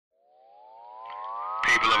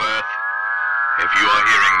people of Earth. If you are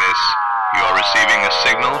hearing this, you are receiving a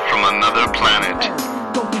signal from another planet.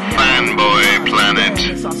 Fanboy Planet.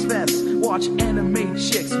 Watch anime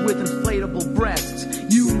chicks with inflatable breasts.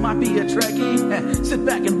 You might be a Trekkie. Sit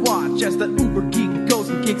back and watch as the uber geek goes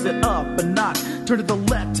and kicks it up a notch. Turn to the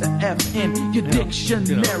letter F in your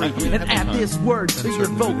dictionary and add this word to your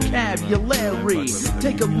vocabulary.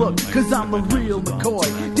 Take a look, cause I'm the real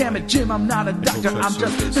McCoy. Damn it, Jim, I'm not a doctor. I'm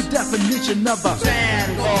just the definition of a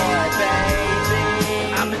fanboy,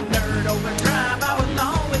 baby. I'm a nerd over crime. I will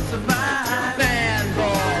always survive.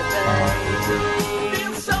 Fanboy, baby.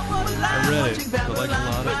 Feel so alive. I read it, but like a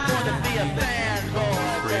lot of wanna be a fanboy,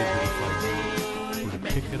 baby. Were to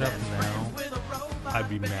pick it up now, I'd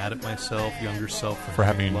be mad at myself, younger self, for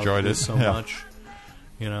having enjoyed it so much.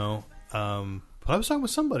 You know, but I was talking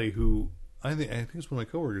with somebody who I think it's one of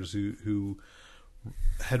my coworkers who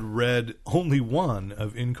had read only one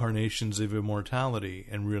of Incarnations of Immortality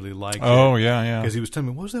and really liked it. Oh, yeah. Because he was telling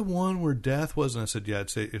me, what was that one where death was? And I said, yeah,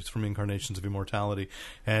 it's from Incarnations of Immortality.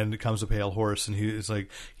 And it comes a pale horse, and he's like,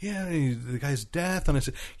 yeah, the guy's death. And I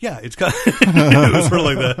said, yeah, it's got... it was sort of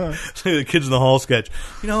like the Kids in the Hall sketch.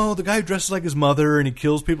 You know, the guy who dresses like his mother, and he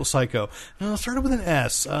kills people. Psycho. No, it started with an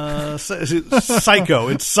S. Psycho.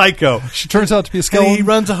 It's Psycho. She turns out to be a skeleton. And he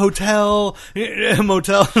runs a motel.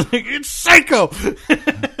 It's Psycho.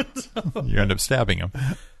 You end up stabbing him.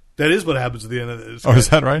 That is what happens at the end of this. Oh, is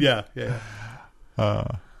that right? Yeah.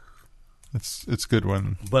 It's good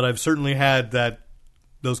when. But I've certainly had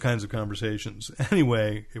those kinds of conversations.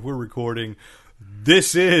 Anyway, if we're recording,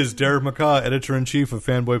 this is Derek McCaw, editor-in-chief of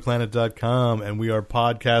FanboyPlanet.com, and we are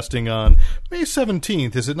podcasting on May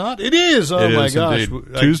 17th, is it not? It is! Oh, my gosh.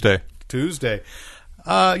 Tuesday.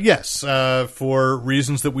 Yes, for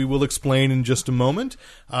reasons that we will explain in just a moment.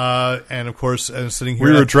 And of course, sitting here,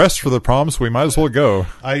 we were dressed for the prom, so we might as well go.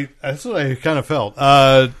 That's what I kind of felt.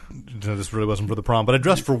 This really wasn't for the prom, but I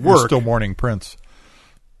dressed for work. You're still mourning Prince.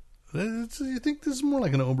 I think this is more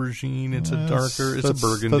like an aubergine. It's a darker. It's a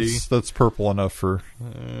burgundy. That's purple enough for.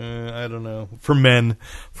 I don't know, for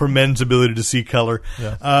men's ability to see color.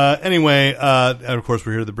 Yeah. Anyway, and of course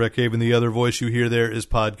we're here at the Brett Cave, and the other voice you hear there is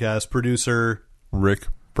podcast producer Rick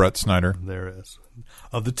Brett Snyder. There is.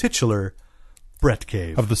 Of the titular Brett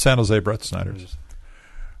Cave. Of the San Jose Brett Snyders.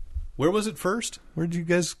 Where was it first? Where did you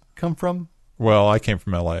guys come from? Well, I came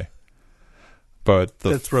from L.A., but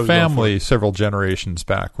the family several generations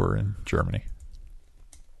back were in Germany.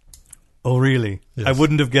 Oh, really? Yes. I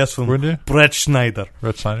wouldn't have guessed from Wouldn't you? Brett Schneider.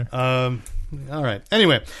 Brett Snyder. All right.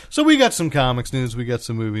 Anyway, so we got some comics news, we got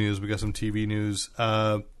some movie news, we got some TV news.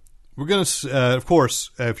 We're going to, of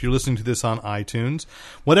course, if you're listening to this on iTunes,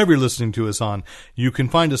 whatever you're listening to us on, you can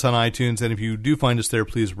find us on iTunes. And if you do find us there,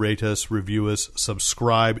 please rate us, review us,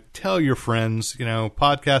 subscribe, tell your friends. You know,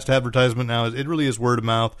 podcast advertisement now, it really is word of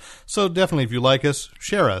mouth. So definitely, if you like us,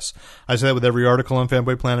 share us. I say that with every article on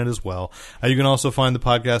Fanboy Planet as well. You can also find the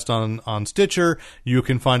podcast on Stitcher. You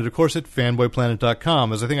can find it, of course, at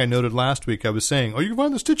fanboyplanet.com. As I think I noted last week, I was saying, you can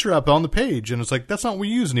find the Stitcher app on the page. And it's like, that's not what we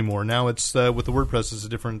use anymore. Now it's, with the WordPress, it's a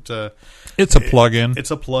different... it's a plug-in.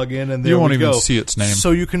 It's a plug-in, and there you won't we even go. see its name.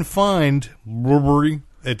 So you can find Burberry.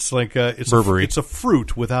 It's like it's a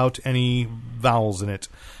fruit without any vowels in it.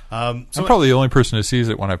 I'm probably the only person who sees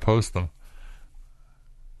it when I post them.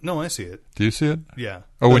 No, I see it. Do you see it? Yeah.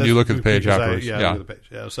 Oh, when you look at the page afterwards. I look at the page.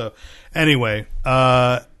 Yeah. So anyway,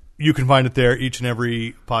 you can find it there. Each and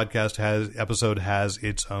every episode has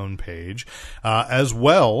its own page. As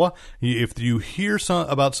well, if you hear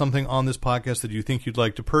about something on this podcast that you think you'd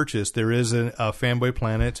like to purchase, there is a Fanboy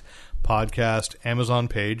Planet podcast Amazon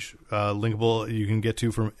page, linkable you can get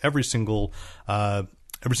to from every single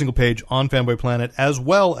page on Fanboy Planet, as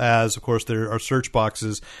well as, of course, there are search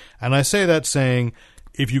boxes. And I say that saying,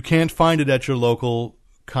 if you can't find it at your local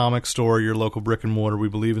comic store, your local brick and mortar, we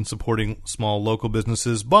believe in supporting small local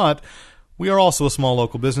businesses, but we are also a small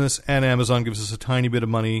local business, and Amazon gives us a tiny bit of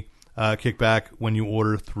money kickback when you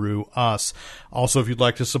order through us. Also, if you'd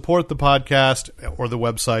like to support the podcast or the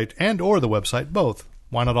website, both,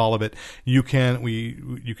 why not all of it? You can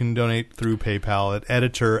donate through PayPal at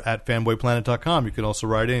editor@fanboyplanet.com. You can also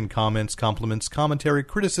write in comments, compliments, commentary,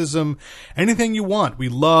 criticism, anything you want. We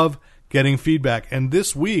love getting feedback, and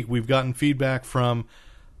this week we've gotten feedback from,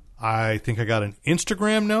 I think I got an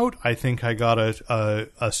Instagram note. I think I got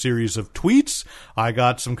a series of tweets. I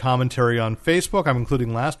got some commentary on Facebook. I'm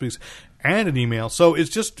including last week's, and an email. So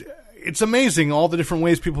it's amazing all the different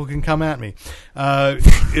ways people can come at me.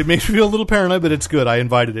 It makes me feel a little paranoid, but it's good. I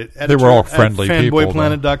invited it. They were all friendly people.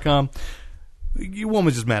 Fanboyplanet.com.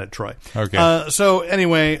 Woman's just mad at Troy. Okay. So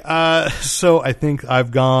anyway, so I think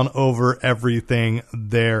I've gone over everything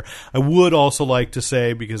there. I would also like to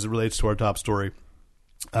say, because it relates to our top story,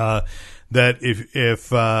 that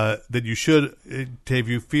that you should, if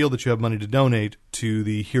you feel that you have money to donate to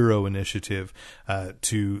the Hero Initiative,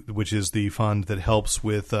 which is the fund that helps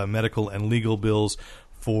with medical and legal bills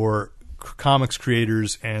for comics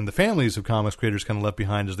creators and the families of comics creators kind of left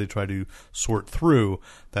behind as they try to sort through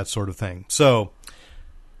that sort of thing. So,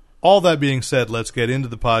 all that being said, let's get into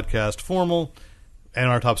the podcast formal. And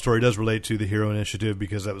our top story does relate to the Hero Initiative,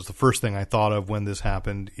 because that was the first thing I thought of when this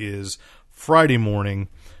happened. Is Friday morning,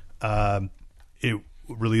 it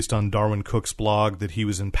released on Darwin Cook's blog that he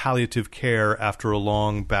was in palliative care after a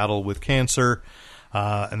long battle with cancer.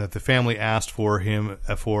 And that the family asked for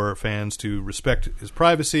fans to respect his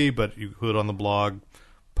privacy, but you could on the blog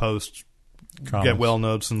post, get well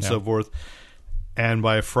notes and so forth. And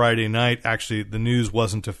by Friday night, actually, the news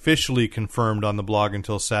wasn't officially confirmed on the blog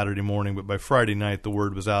until Saturday morning, but by Friday night, the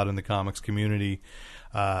word was out in the comics community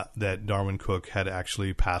that Darwin Cook had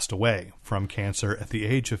actually passed away from cancer at the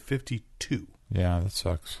age of 52. Yeah, that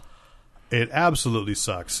sucks. It absolutely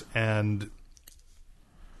sucks. And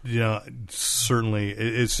certainly,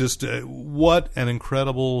 it's just what an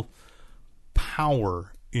incredible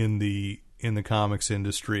power in the comics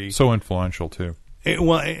industry. So influential too.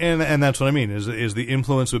 And that's what I mean is the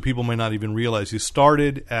influence that people may not even realize. He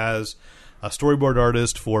started as a storyboard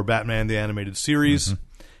artist for Batman the Animated Series. Mm-hmm.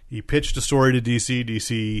 He pitched a story to DC.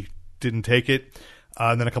 DC didn't take it.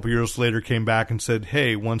 And then a couple years later came back and said,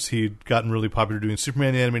 hey, once he'd gotten really popular doing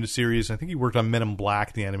Superman the Animated Series, I think he worked on Men in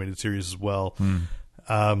Black the Animated Series as well.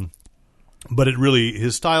 But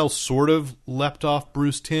his style sort of leapt off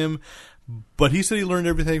Bruce Timm, but he said he learned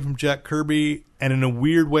everything from Jack Kirby, and in a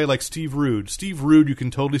weird way, like Steve Rude. Steve Rude, you can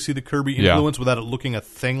totally see the Kirby influence without it looking a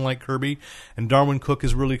thing like Kirby, and Darwin Cook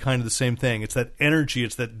is really kind of the same thing. It's that energy,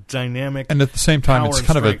 it's that dynamic, and at the same time, it's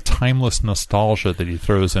kind of a timeless nostalgia that he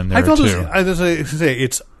throws in there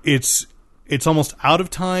too. It's almost out of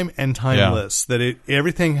time and timeless. That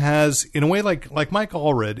everything has, in a way, like Mike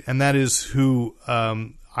Allred, and that is who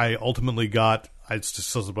I ultimately got. It's just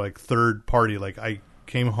sort of like third party. Like I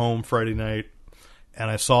came home Friday night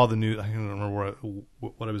and I saw the news. I don't remember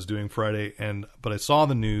what I was doing Friday, but I saw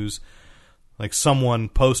the news, like someone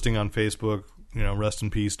posting on Facebook, rest in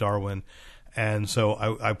peace, Darwin. And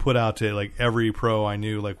so I put out to like every pro I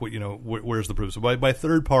knew, like where's the proof? So by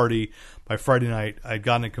third party, by Friday night, I'd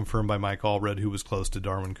gotten it confirmed by Mike Allred, who was close to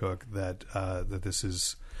Darwin Cook, that this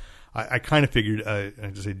is. I kind of figured. I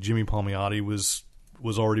just say Jimmy Palmiotti was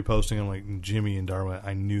already posting. I'm like, Jimmy and Darwin,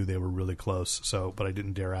 I knew they were really close. So, but I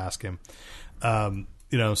didn't dare ask him.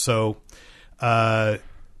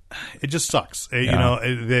 It just sucks.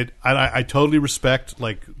 I totally respect,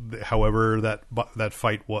 like, however that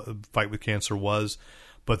fight with cancer was,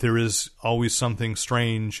 but there is always something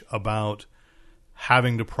strange about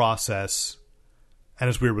having to process. And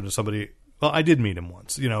it's weird when somebody. Well, I did meet him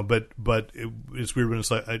once, but it's weird when it's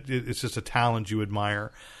like it's just a talent you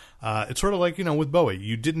admire. It's sort of like, with Bowie.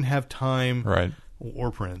 You didn't have time, right?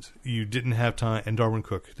 Or Prince. You didn't have time. And Darwin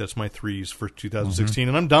Cook. That's my threes for 2016.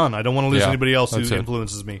 And I'm done. I don't want to lose anybody else who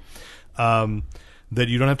influences me. That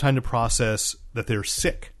you don't have time to process that they're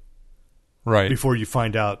sick, right? Before you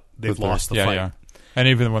find out they've lost the fight. Yeah. And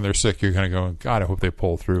even when they're sick, you're kind of going, God, I hope they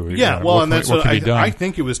pull through. Yeah, well, and that's what I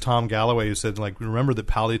think it was Tom Galloway who said, like, remember that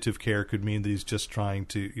palliative care could mean that he's just trying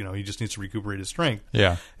to, he just needs to recuperate his strength.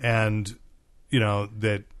 Yeah. And,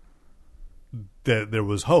 that there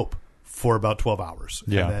was hope for about 12 hours.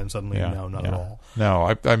 Yeah. And then suddenly, no, not at all.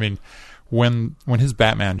 No, I mean, when his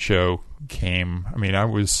Batman show came, I mean, I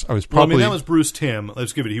was probably... that was Bruce Timm.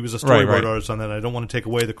 Let's give it. He was a storyboard artist on that. I don't want to take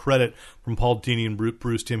away the credit from Paul Dini and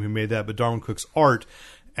Bruce Timm who made that, but Darwin Cook's art,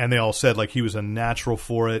 and they all said, like, he was a natural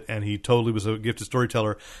for it, and he totally was a gifted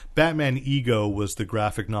storyteller. Batman Ego was the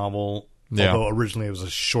graphic novel, although originally it was a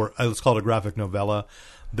short, let's call it a graphic novella,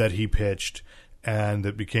 that he pitched, and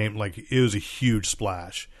it became, like, it was a huge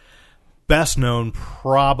splash. Best known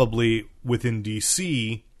probably within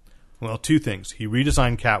DC... Well, two things. He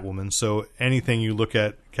redesigned Catwoman, so anything you look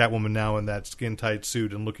at Catwoman now in that skin-tight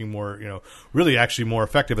suit and looking more, really actually more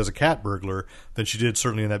effective as a cat burglar than she did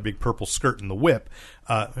certainly in that big purple skirt and the whip.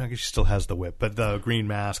 I guess she still has the whip, but the green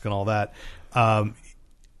mask and all that.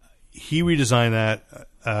 He redesigned that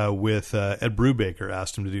with Ed Brubaker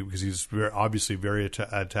asked him to do, because he's obviously very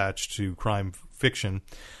attached to crime fiction.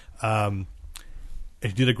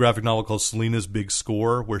 He did a graphic novel called Selina's Big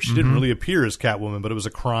Score, where she didn't really appear as Catwoman, but it was a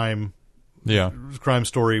crime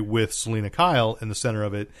story with Selina Kyle in the center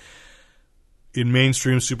of it. In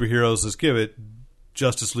mainstream superheroes, let's give it,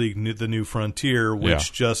 Justice League: The New Frontier,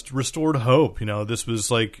 which just restored hope. This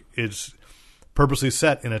was like it's purposely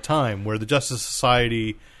set in a time where the Justice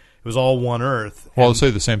Society was all one Earth. Well, I'll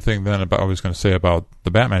say the same thing then about I was going to say about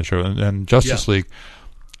the Batman show and Justice League.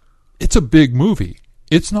 It's a big movie.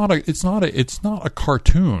 It's not a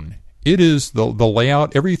cartoon. It is the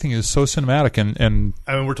layout. Everything is so cinematic, and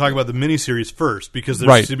I mean, we're talking about the miniseries first because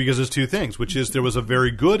there's two things, which is there was a very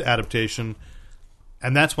good adaptation,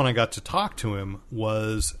 and that's when I got to talk to him.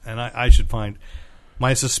 And I should find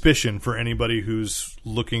my suspicion for anybody who's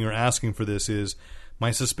looking or asking for this is my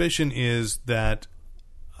suspicion is that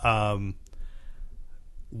when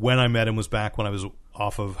I met him was back when I was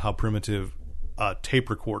off of How Primitive tape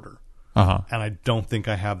recorder. And I don't think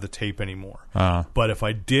I have the tape anymore. But if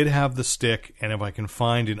I did have the stick, and if I can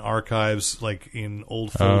find in archives, like in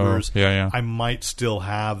old folders, I might still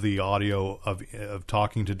have the audio of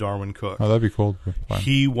talking to Darwin Cook. Oh, that'd be cool.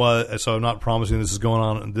 He was, so I'm not promising this is going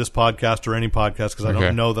on in this podcast or any podcast because I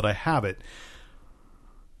don't know that I have it.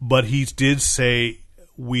 But he did say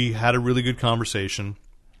we had a really good conversation,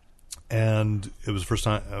 and it was the first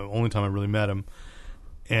time, only time I really met him,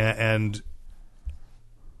 and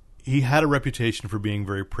he had a reputation for being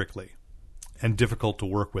very prickly and difficult to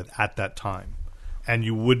work with at that time. And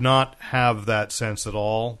you would not have that sense at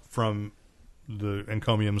all from the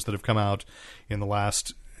encomiums that have come out in the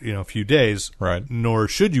last few days. Right. Nor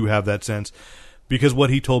should you have that sense, because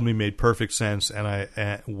what he told me made perfect sense,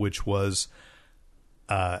 which was,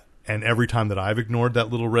 and every time that I've ignored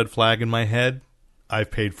that little red flag in my head,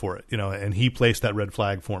 I've paid for it. And he placed that red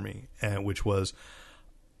flag for me, which was,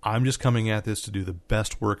 I'm just coming at this to do the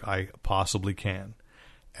best work I possibly can.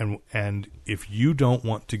 And if you don't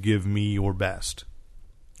want to give me your best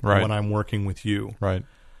when I'm working with you,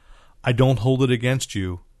 I don't hold it against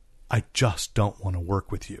you. I just don't want to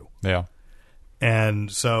work with you. Yeah. And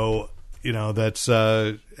so, that's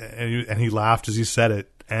and he laughed as he said it.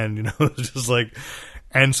 And, it's just like,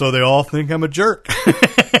 and so they all think I'm a jerk.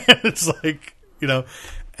 It's like,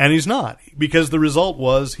 and he's not, because the result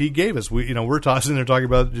was he gave us. We're sitting there talking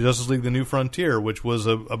about Justice League: The New Frontier, which was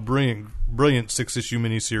a brilliant 6-issue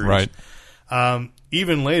miniseries. Right.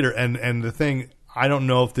 Even later, and the thing, I don't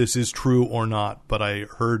know if this is true or not, but I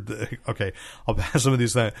heard. I'll pass some of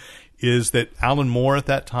these things. Is that Alan Moore at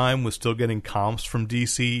that time was still getting comps from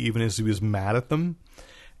DC, even as he was mad at them.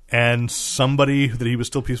 And somebody that he was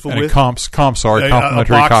still peaceful with. Comps are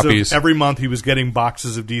complimentary copies. Every month he was getting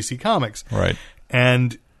boxes of DC Comics. Right.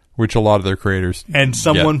 And which a lot of their creators and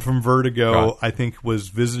someone from Vertigo, I think,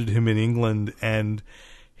 visited him in England, and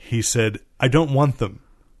he said, "I don't want them,"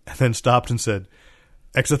 and then stopped and said,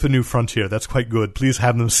 "Except The New Frontier, that's quite good. Please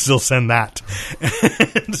have them still send that."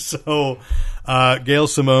 And so, Gail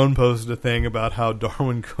Simone posted a thing about how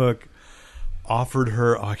Darwin Cook offered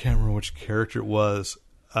her. I can't remember which character it was.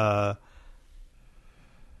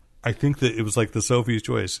 I think that it was like the Sophie's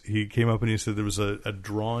Choice. He came up and he said there was a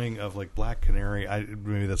drawing of like Black Canary.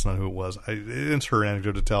 Maybe that's not who it was. It's her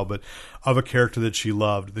anecdote to tell, but of a character that she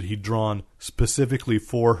loved that he'd drawn specifically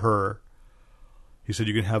for her. He said,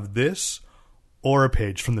 "You can have this or a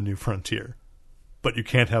page from The New Frontier, but you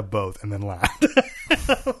can't have both," and then laughed.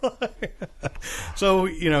 So,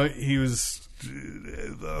 he was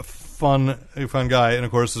a fun guy. And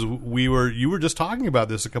of course, you were just talking about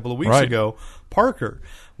this a couple of weeks ago, Parker,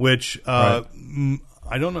 which I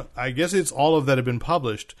don't know. I guess it's all of that have been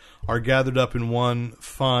published are gathered up in one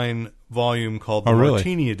fine volume called the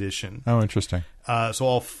Martini Edition. Oh, interesting.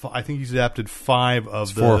 So I think he's adapted 5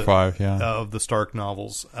 of the 4 or 5, of the Stark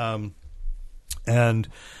novels. And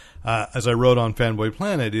as I wrote on Fanboy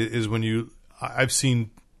Planet, is when I've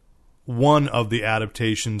seen one of the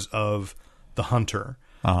adaptations of The Hunter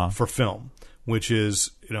for film, which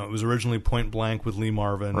is, it was originally Point Blank with Lee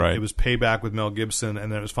Marvin. Right. It was Payback with Mel Gibson,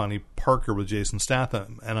 and then it was finally Parker with Jason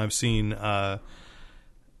Statham. And I've seen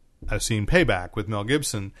Payback with Mel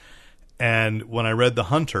Gibson. And when I read The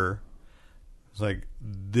Hunter, it's like,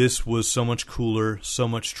 this was so much cooler, so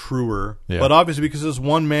much truer. Yeah. But obviously because there's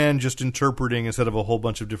one man just interpreting instead of a whole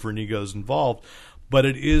bunch of different egos involved. But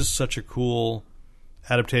it is such a cool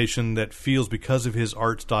adaptation that feels, because of his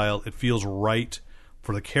art style, it feels right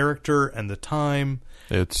for the character and the time.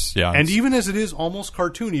 And even as it is almost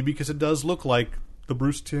cartoony, because it does look like the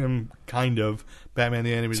Bruce Timm kind of Batman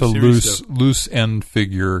the Animated Series. It's a loose end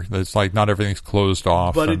figure that's like not everything's closed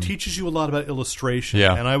off. But it teaches you a lot about illustration.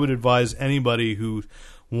 Yeah. And I would advise anybody who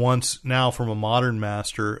wants now from a modern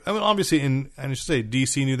master. I mean, obviously, and I should say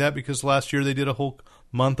DC knew that because last year they did a whole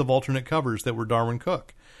month of alternate covers that were Darwin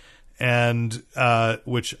Cook. And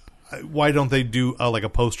which why don't they do like a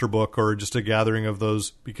poster book or just a gathering of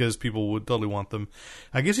those, because people would totally want them.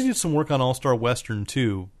 I guess he did some work on All-Star Western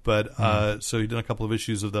too, but so he did a couple of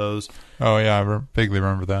issues of those. Oh yeah, I vaguely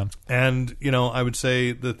remember that. And I would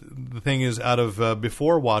say that the thing is, out of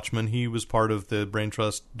before Watchmen, he was part of the Brain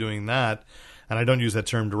Trust doing that, and I don't use that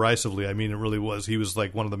term derisively. I mean, it really was. He was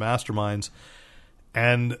like one of the masterminds,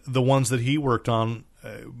 and the ones that he worked on,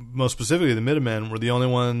 most specifically the Minutemen, were the only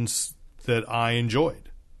ones that I enjoyed.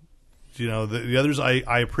 The others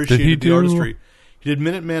I appreciated the artistry. He did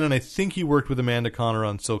Minutemen, and I think he worked with Amanda Connor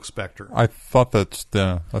on Silk Spectre. I thought those.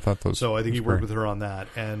 So I think he worked with her on that,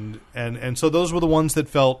 and so those were the ones that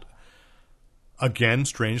felt, again,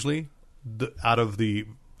 strangely, out of the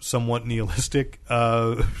somewhat nihilistic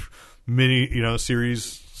mini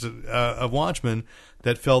series of Watchmen,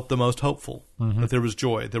 that felt the most hopeful. That there was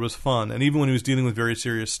joy, there was fun, and even when he was dealing with very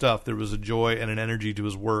serious stuff, there was a joy and an energy to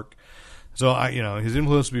his work. So his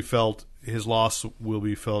influence will be felt, his loss will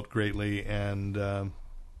be felt greatly, and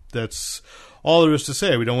that's all there is to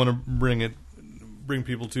say. We don't want to bring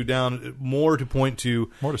people too down. More to point to,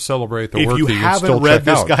 more to celebrate the work. If you that haven't read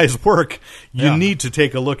this guy's work, you need to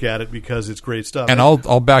take a look at it, because it's great stuff. And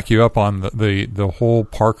I'll back you up on the whole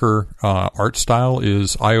Parker art style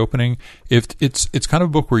is eye opening. If it's kind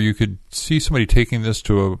of a book where you could see somebody taking this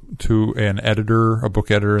to an editor, a book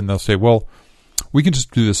editor, and they'll say, well, we can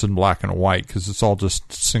just do this in black and white because it's all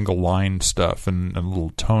just single line stuff and a little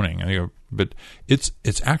toning. But it's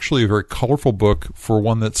actually a very colorful book for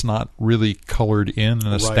one that's not really colored in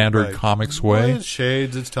a standard comics way. Well, it's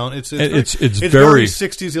shades, it's tone. It's very very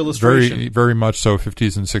 60s illustration. Very, very much so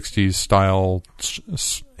 50s and 60s style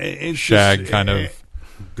shag kind of.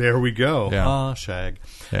 There we go. Yeah. Shag.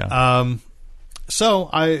 Yeah. So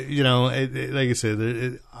like I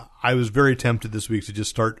said, I was very tempted this week to just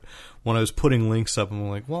start, when I was putting links up, and I'm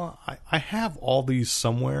like, well, I have all these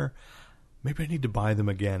somewhere. Maybe I need to buy them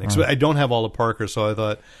again. I don't have all of Parker, so I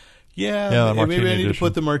thought, maybe I need to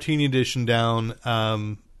put the Martini edition down.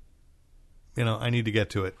 I need to get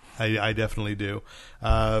to it. I definitely do.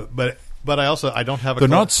 But I don't have a. They're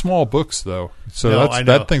not small books though, so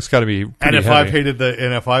that thing's got to be. And if heavy.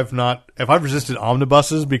 if I've resisted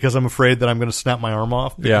omnibuses because I'm afraid that I'm going to snap my arm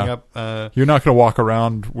off picking up. You're not going to walk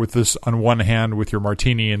around with this on one hand with your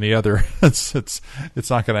martini in the other. It's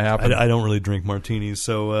not going to happen. I don't really drink martinis,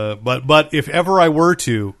 so but if ever I were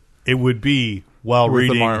to, it would be while with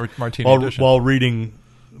reading Martini edition. while reading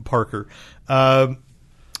Parker.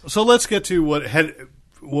 So let's get to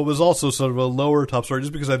what was also sort of a lower top story,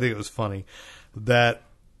 just because I think it was funny that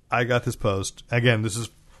I got this post. Again, this is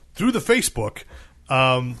through the Facebook.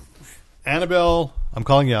 Annabelle, I'm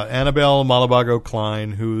calling you out, Annabelle Malabago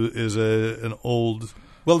Klein, who is an old,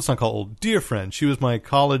 well, let's not call old, dear friend. She was my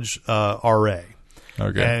college RA.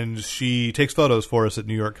 Okay. And she takes photos for us at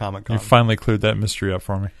New York Comic Con. You finally cleared that mystery up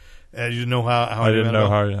for me. And you didn't know how I didn't know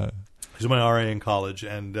how. She was my RA in college,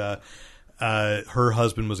 and her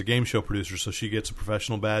husband was a game show producer, so she gets a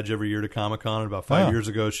professional badge every year to Comic-Con. And about 5 years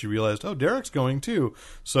ago, she realized, Derek's going too.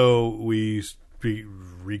 So we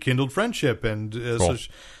rekindled friendship, and cool. So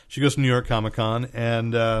she goes to New York Comic-Con.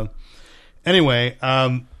 And anyway,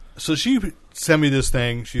 so she sent me this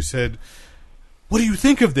thing. She said, what do you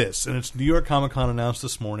think of this? And it's New York Comic-Con announced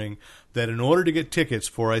this morning that in order to get tickets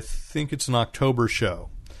for, I think it's an October show,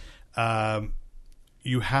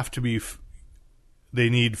 you have to be... They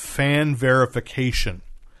need fan verification.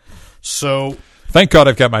 So, thank God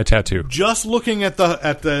I've got my tattoo. Just looking at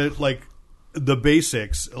the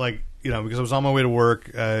basics, because I was on my way to work,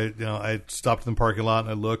 I stopped in the parking lot and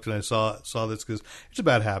I looked and I saw this, because it's a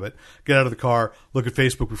bad habit. Get out of the car, look at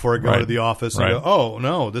Facebook before I go to the office, and go, oh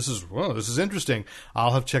no, this is interesting.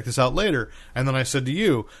 I'll have to check this out later. And then I said to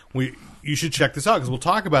you, you should check this out because we'll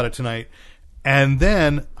talk about it tonight. And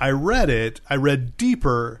then I read it. I read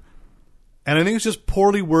deeper. And I think it's just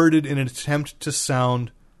poorly worded in an attempt to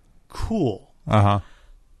sound cool.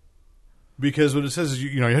 Because what it says is,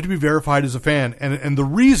 you have to be verified as a fan. And the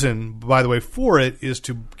reason, by the way, for it is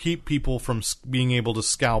to keep people from being able to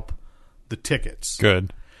scalp the tickets.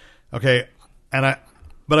 Good. Okay. But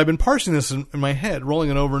I've been parsing this in my head, rolling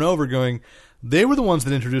it over and over, going, they were the ones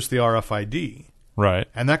that introduced the RFID. Right.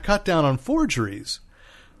 And that cut down on forgeries.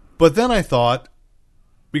 But then I thought,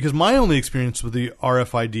 because my only experience with the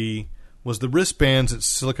RFID was the wristbands at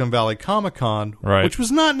Silicon Valley Comic-Con, which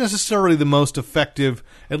was not necessarily the most effective,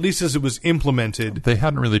 at least as it was implemented. They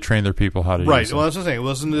hadn't really trained their people how to use them. Right, well, that's what I'm saying. It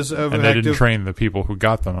wasn't as effective. And they didn't train the people who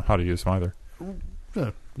got them how to use them either.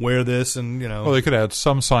 Wear this and, Well, they could add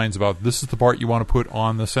some signs about, this is the part you want to put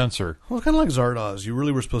on the sensor. Well, it's kind of like Zardoz. You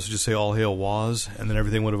really were supposed to just say, all hail Waz, and then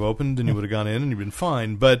everything would have opened, and you would have gone in, and you'd been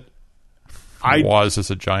fine. But Waz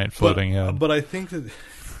is a giant floating head. But I think that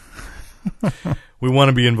we want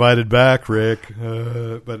to be invited back, Rick.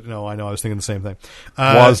 But no, I know I was thinking the same thing.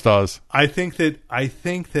 Waz does. I think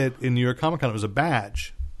that in New York Comic Con it was a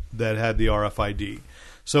badge that had the RFID,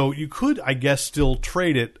 so you could, I guess, still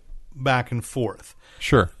trade it back and forth.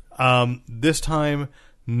 Sure. This time,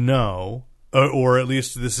 no. Or at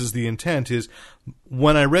least this is the intent, is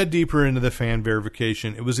when I read deeper into the fan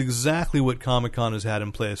verification, it was exactly what Comic-Con has had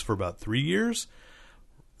in place for about 3 years,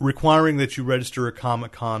 requiring that you register a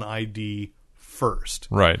Comic-Con ID first.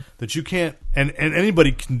 Right. That you can't, and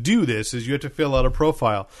anybody can do this, is you have to fill out a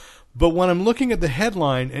profile. But when I'm looking at the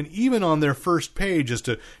headline, and even on their first page as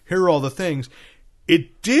to here are all the things,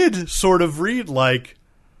 it did sort of read like,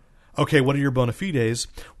 okay, what are your bona fides?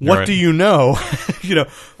 What right. do you know?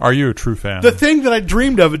 Are you a true fan? The thing that I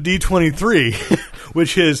dreamed of at D23,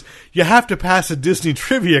 which is you have to pass a Disney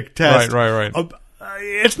trivia test. Right.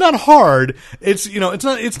 It's not hard. It's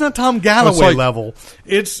it's not Tom Galloway level.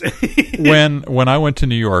 It's when I went to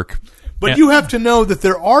New York. But you have to know that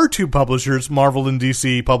there are two publishers, Marvel and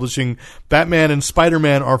DC, publishing Batman and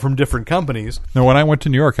Spider-Man are from different companies. Now, when I went to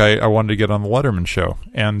New York, I wanted to get on the Letterman show.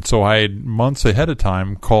 And so I had months ahead of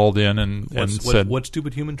time called in and said... What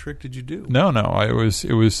stupid human trick did you do? No. It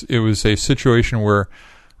was a situation where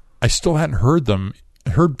I still hadn't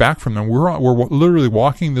heard back from them. We're literally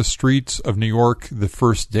walking the streets of New York the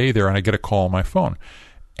first day there, and I get a call on my phone.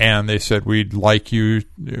 And they said, we'd like to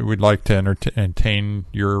entertain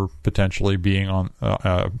your potentially being on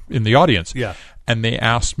in the audience. Yeah. And they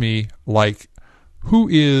asked me, like, who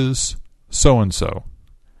is so-and-so?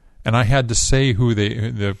 And I had to say who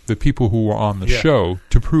the people who were on the show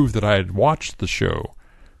to prove that I had watched the show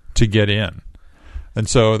to get in. And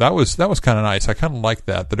so that was kind of nice. I kind of liked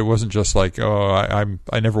that it wasn't just like,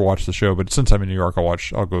 I never watched the show, but since I'm in New York,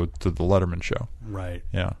 I'll go to the Letterman show. Right.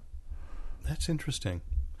 Yeah. That's interesting.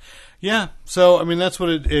 Yeah, so I mean that's what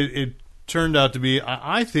it turned out to be.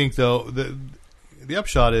 I think though the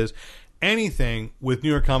upshot is anything with New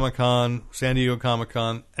York Comic Con, San Diego Comic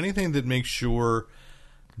Con, anything that makes sure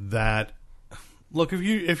that look,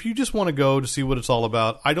 if you just want to go to see what it's all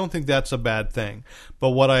about, I don't think that's a bad thing. But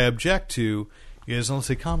what I object to is, let's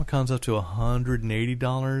say Comic Con's up to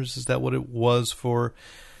 $180. Is that what it was for?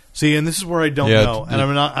 See, and this is where I don't know, and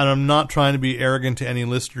I'm not trying to be arrogant to any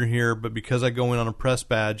listener here, but because I go in on a press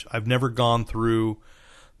badge, I've never gone through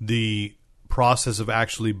the process of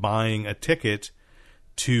actually buying a ticket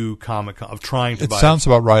to Comic-Con, of trying to buy it. It sounds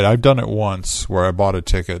about right. I've done it once where I bought a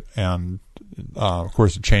ticket, and of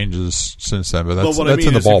course it changes since then, but that's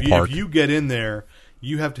in the ballpark. If you get in there,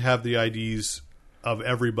 you have to have the IDs of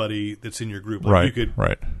everybody that's in your group. Like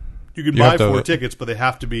right. You can buy 4 tickets, but they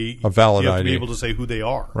have to be a valid ID. You have to ID. be able to say who they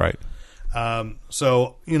are. Right.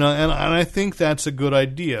 So, and I think that's a good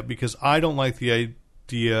idea because I don't like the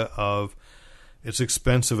idea of it's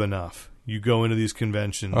expensive enough. You go into these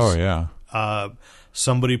conventions. Oh, yeah.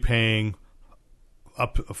 Somebody paying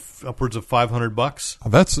upwards of $500.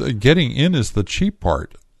 That's getting in is the cheap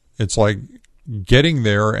part. It's like getting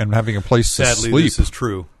there and having a place to sleep. Sadly, this is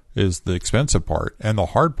true. Is the expensive part and the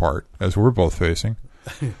hard part, as we're both facing.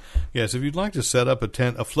 Yes, if you'd like to set up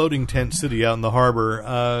a floating tent city out in the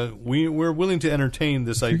harbor, we're willing to entertain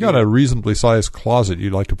this idea. If you got a reasonably sized closet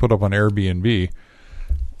you'd like to put up on Airbnb.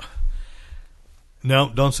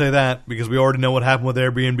 No, don't say that because we already know what happened with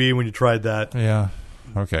Airbnb when you tried that. Yeah.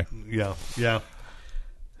 Okay. Yeah.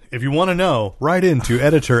 If you want to know, write into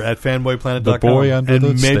editor@fanboyplanet.com. The boy under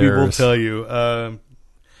the stairs. And maybe we'll tell you.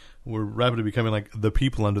 We're rapidly becoming like the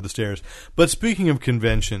people under the stairs. But speaking of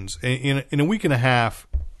conventions, in a week and a half,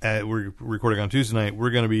 we're recording on Tuesday night,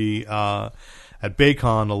 we're going to be at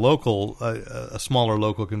Baycon, a smaller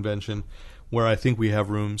local convention, where I think we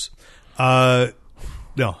have rooms. No,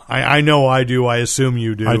 I know I do. I assume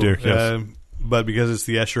you do. I do, yes. But because it's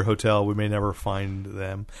the Escher Hotel, we may never find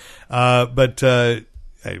them. But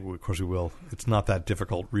of course we will. It's not that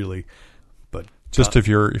difficult, really. But just if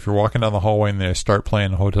you're walking down the hallway and they start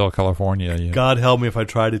playing Hotel California, God help me if I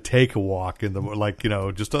try to take a walk in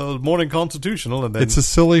the just a morning constitutional, and then it's a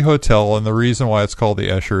silly hotel, and the reason why it's called the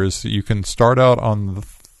Escher is you can start out on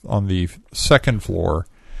the second floor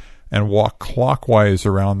and walk clockwise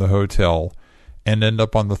around the hotel and end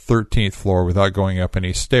up on the 13th floor without going up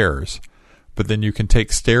any stairs. But then you can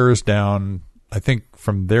take stairs down I think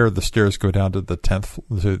from there the stairs go down to the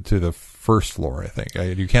 10th to the first floor. I think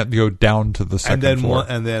you can't go down to the second floor.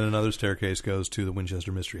 And then another staircase goes to the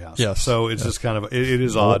Winchester Mystery House. Yes. So it's just kind of it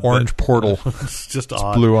is odd. Orange portal. It's just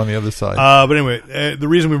odd. Blue on the other side. But anyway, the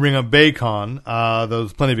reason we bring up Baycon,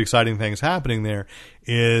 there's plenty of exciting things happening there,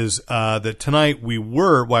 is that tonight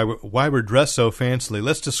why we're dressed so fancily.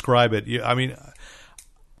 Let's describe it. I mean,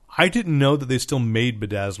 I didn't know that they still made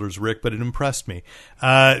bedazzlers, Rick, but it impressed me.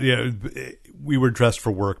 We were dressed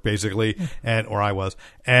for work, basically, or I was,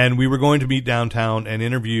 and we were going to meet downtown and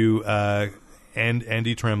interview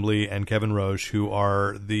Andy Tremblay and Kevin Roche, who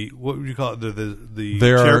are what would you call it, the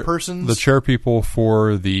chairpersons? The chair people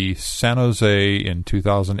for the San Jose in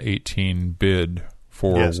 2018 bid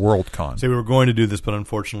for Worldcon. So we were going to do this, but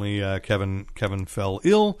unfortunately, Kevin fell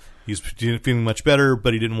ill. He's feeling much better,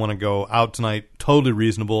 but he didn't want to go out tonight. Totally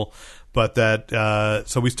reasonable. But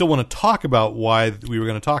so we still want to talk about why we were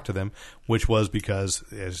going to talk to them, which was because,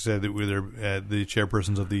 as I said, that we were the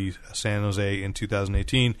chairpersons of the San Jose in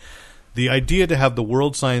 2018. The idea to have the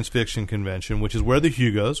World Science Fiction Convention, which is where the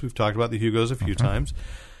Hugos, we've talked about the Hugos a few times,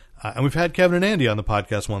 and we've had Kevin and Andy on the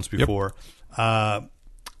podcast once before, that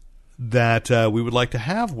we would like to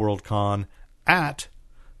have Worldcon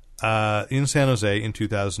in San Jose in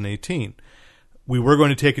 2018. We were going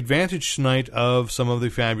to take advantage tonight of some of the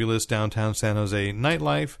fabulous downtown San Jose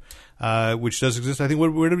nightlife, which does exist. I think,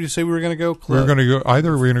 where did we say we were going to go? We were going to go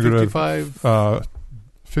either. We're going to 55? go to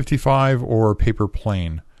 55 or Paper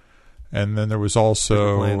Plane. And then there was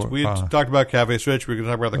also... We had talked about Cafe Stretch. We were going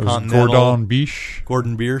to talk about the Continental.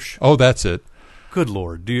 Gordon Biersch. Oh, that's it. Good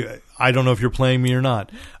Lord. I don't know if you're playing me or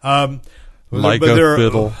not. Like a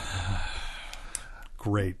fiddle.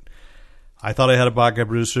 Great. I thought I had a vodka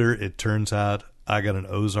producer. It turns out I got an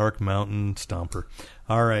Ozark Mountain Stomper.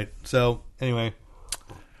 All right. So, anyway,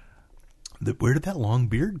 where did that long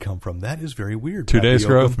beard come from? That is very weird. 2 days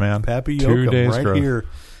growth, man. Pappy 2 days right growth. Here.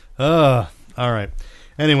 All right.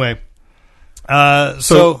 Anyway,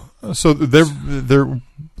 so they're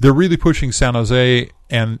really pushing San Jose,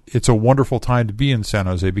 and it's a wonderful time to be in San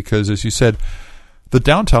Jose because, as you said, the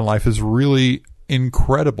downtown life is really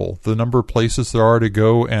incredible. The number of places there are to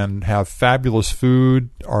go and have fabulous food,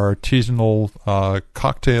 artisanal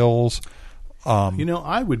cocktails.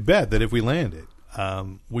 I would bet that if we landed,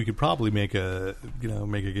 we could probably make a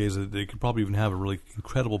case that they could probably even have a really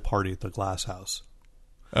incredible party at the Glass House.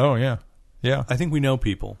 Oh yeah. I think we know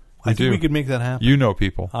people. I think do. we could make that happen. You know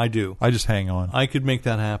people. I do. I just hang on. I could make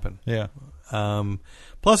that happen. Yeah.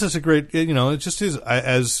 Plus, it's a great. It just is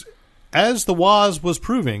as the Waz was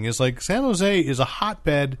proving. It's like San Jose is a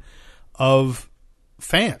hotbed of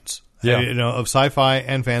fans. Yeah. Of sci-fi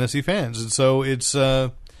and fantasy fans, and so it's.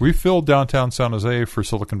 We filled downtown San Jose for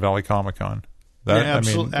Silicon Valley Comic-Con.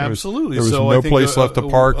 Absolutely. There was so no I think place left to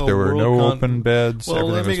park. There were no open beds. Well,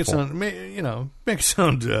 they make it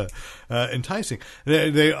sound enticing.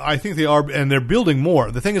 I think they are, and they're building more.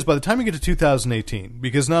 The thing is, by the time you get to 2018,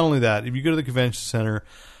 because not only that, if you go to the convention center,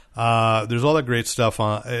 there's all that great stuff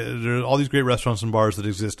on. There's all these great restaurants and bars that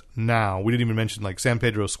exist now. We didn't even mention like San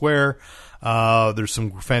Pedro Square. There's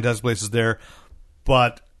some fantastic places there,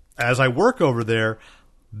 but as I work over there.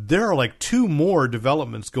 There are like 2 more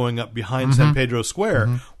developments going up behind San Pedro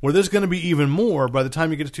Square where there's going to be even more by the time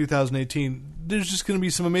you get to 2018. There's just going to be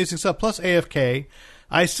some amazing stuff. Plus AFK.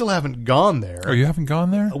 I still haven't gone there. Oh, you haven't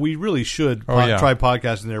gone there? We really should try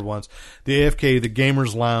podcasting there once. The AFK, the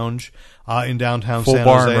Gamers Lounge in downtown San Jose. Full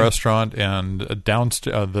bar and restaurant, and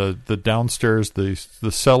downstairs, the downstairs, the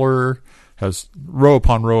cellar has row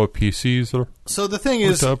upon row of PCs that are. So the thing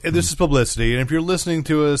is, this is publicity, and if you're listening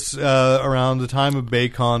to us around the time of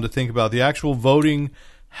Baycon to think about the actual voting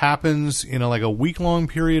happens in like a week-long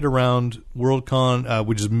period around Worldcon,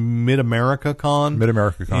 which is Mid-America Con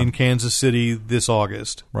in Kansas City this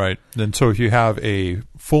August. Right. And so if you have a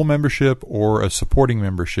full membership or a supporting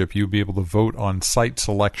membership, you'll be able to vote on site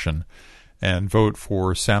selection and vote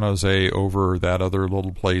for San Jose over that other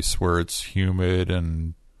little place where it's humid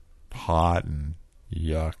and hot and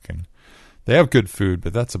yuck, and they have good food,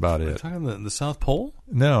 but that's about it. Talking the South Pole?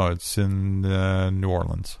 No, it's in New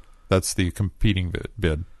Orleans. That's the competing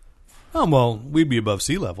bid. Oh, well, we'd be above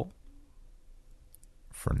sea level.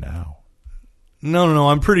 For now. No,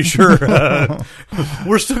 I'm pretty sure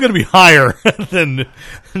we're still going to be higher than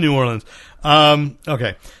New Orleans.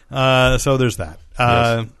 Okay, so there's that.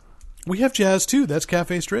 Yes. We have jazz too. That's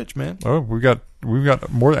Cafe Stritch, man. Oh, we've got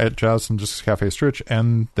more at jazz than just Cafe Stritch,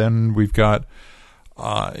 and then we've got,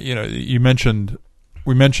 we mentioned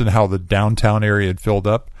how the downtown area had filled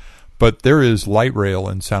up, But there is light rail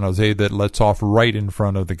in San Jose that lets off right in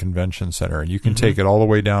front of the convention center, and you can take it all the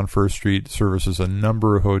way down First Street. Services a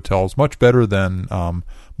number of hotels, much better and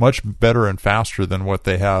faster than what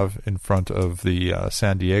they have in front of the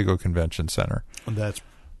San Diego Convention Center. That's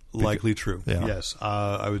likely true. Yeah. Yes,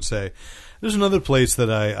 I would say. There's another place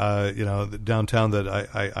that downtown that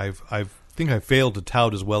I think I failed to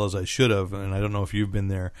tout as well as I should have, and I don't know if you've been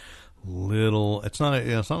there. It's not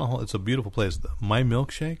a whole. It's a beautiful place. My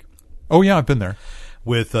Milkshake. Oh yeah, I've been there.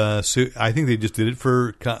 With I think they just did it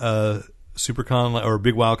for SuperCon or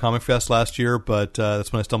Big Wow Comic Fest last year, but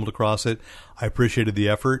that's when I stumbled across it. I appreciated the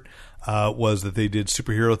effort. Was that they did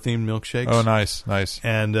superhero themed milkshakes? Oh, nice.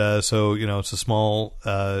 And so it's a small.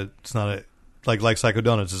 It's not a like Psycho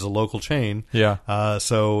Donuts is a local chain. Yeah.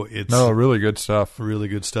 So it's really good stuff. Really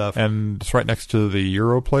good stuff. And it's right next to the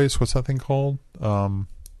Euro place. What's that thing called?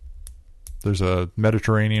 There's a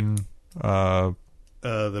Mediterranean.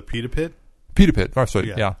 The Pita Pit. Pita Pit. Oh,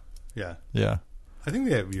 sorry. Yeah. I think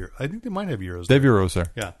they have I think they might have Euros. They have Euros there.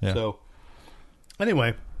 Yeah. So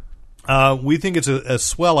anyway, we think it's a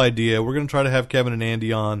swell idea. We're going to try to have Kevin and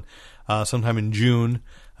Andy on sometime in June.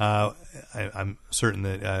 I'm certain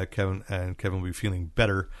that Kevin will be feeling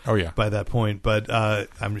better. Oh yeah. By that point, but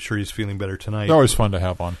I'm sure he's feeling better tonight. They're always fun to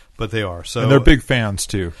have on. But they are. So and they're big fans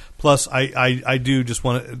too. Plus, I do just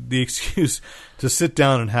want the excuse to sit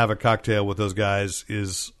down and have a cocktail with those guys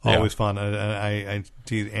is always fun.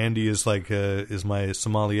 Andy is is my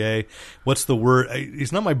sommelier. What's the word?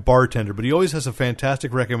 He's not my bartender, but he always has a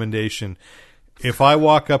fantastic recommendation. If I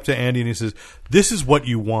walk up to Andy and he says, "This is what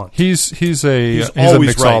you want," he's a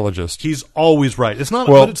always mixologist. Right. He's always right. It's not.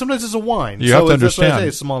 Well, but sometimes it's a wine. You have to understand. That's why I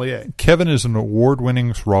say sommelier. Kevin is an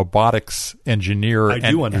award-winning robotics engineer. I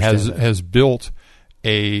do understand has built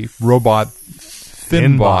a robot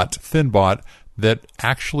Thinbot that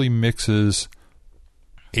actually mixes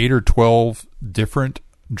 8 or 12 different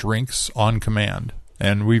drinks on command.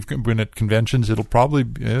 And we've been at conventions. It'll probably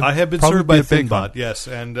I have been served by Thinbot, yes,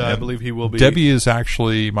 and I believe he will be.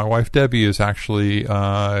 My wife Debbie is actually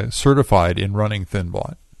certified in running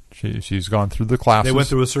Thinbot. She's gone through the classes. They went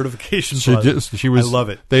through a certification process. She was. I love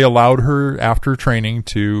it. They allowed her after training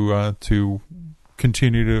to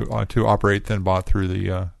continue to operate Thinbot through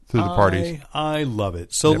the parties. I love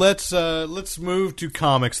it. So let's move to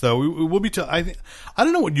comics, though. We will be. I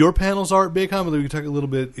don't know what your panels are at BayCon, but we can talk a little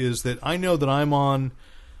bit. Is that I know that I'm on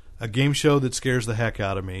a game show that scares the heck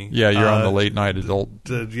out of me. Yeah, you're on the late night adult.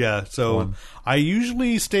 So one. I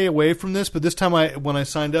usually stay away from this, but this time when I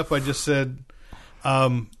signed up, I just said,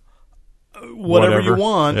 whatever you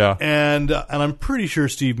want. Yeah. And I'm pretty sure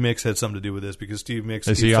Steve Mix had something to do with this because Steve Mix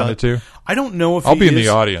is he on it too? I don't know if I'll be in the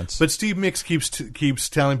audience, but Steve Mix keeps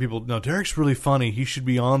telling people, no, Derek's really funny. He should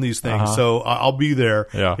be on these things. So I'll be there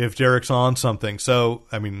if Derek's on something. So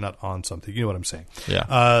I mean, not on something. You know what I'm saying?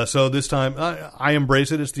 Yeah. So this time I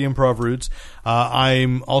embrace it. It's the Improv Roots.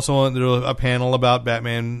 I'm also on a panel about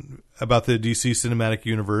Batman, about the DC Cinematic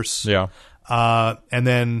Universe. Yeah. And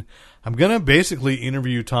then I'm going to basically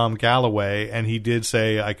interview Tom Galloway, and he did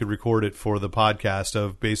say I could record it for the podcast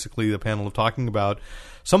of basically the panel of talking about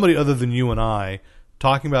somebody other than you and I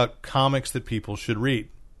talking about comics that people should read.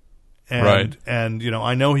 And, right. And,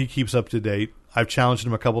 I know he keeps up to date. I've challenged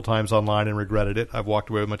him a couple times online and regretted it. I've walked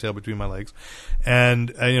away with my tail between my legs. And,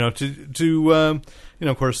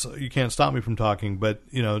 of course, you can't stop me from talking, but,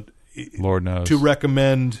 Lord knows. To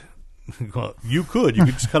recommend... Well, you could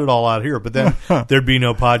just cut it all out here, but then there'd be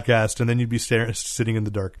no podcast, and then you'd be sitting in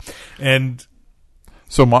the dark. And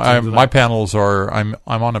so my panels are I'm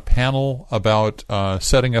on a panel about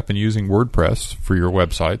setting up and using WordPress for your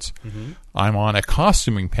websites. Mm-hmm. I'm on a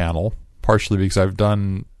costuming panel, partially because I've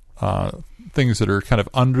done things that are kind of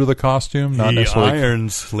under the costume, not necessarily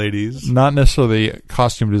irons, ladies, not necessarily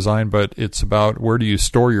costume design, but it's about where do you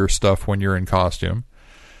store your stuff when you're in costume.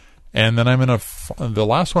 And then I'm in the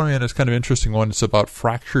last one I'm in is kind of interesting one. It's about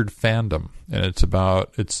fractured fandom, and it's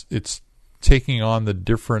about it's taking on the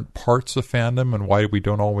different parts of fandom and why we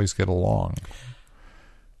don't always get along,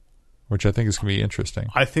 which I think is going to be interesting.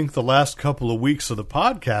 I think the last couple of weeks of the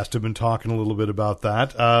podcast have been talking a little bit about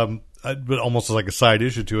that, but almost like a side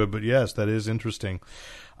issue to it. But yes, that is interesting.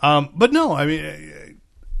 But no, I mean,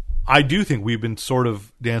 I do think we've been sort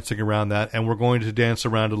of dancing around that, and we're going to dance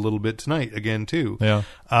around a little bit tonight again too. Yeah.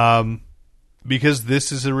 Because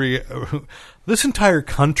this is this entire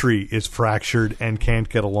country is fractured and can't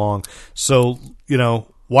get along. So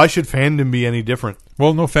why should fandom be any different?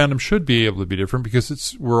 Well, no, fandom should be able to be different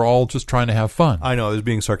because we're all just trying to have fun. I know I was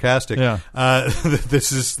being sarcastic. Yeah.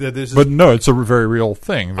 This is. But no, it's a very real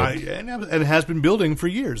thing. And it has been building for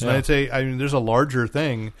years. Yeah. And I'd say, there's a larger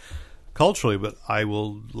thing culturally, but I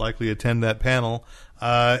will likely attend that panel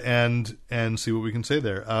and see what we can say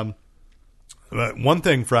there. One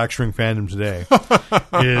thing fracturing fandom today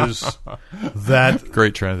is that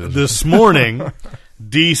Great transition. this morning,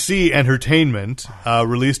 DC Entertainment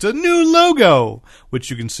released a new logo, which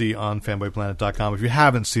you can see on fanboyplanet.com if you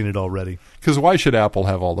haven't seen it already. Because why should Apple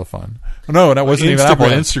have all the fun? No, that wasn't even Apple.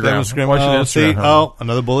 Instagram. Why should Instagram?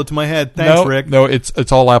 Another bullet to my head. Thanks, Rick. No,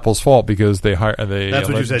 it's all Apple's fault because they That's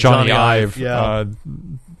what you said, Johnny Ive,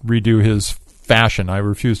 redo his fashion. I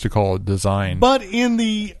refuse to call it design. But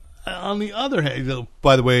on the other hand,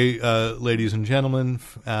 by the way, ladies and gentlemen,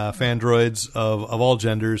 fandroids of all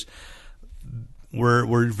genders,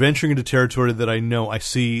 we're venturing into territory that I know I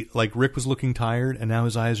see. Like Rick was looking tired, and now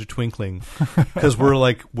his eyes are twinkling because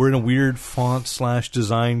we're in a weird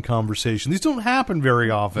font/design conversation. These don't happen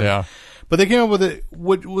very often. Yeah, but they came up with it.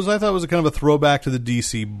 What was I thought was a kind of a throwback to the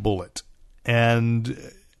DC Bullet,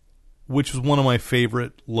 and which was one of my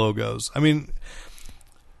favorite logos. I mean,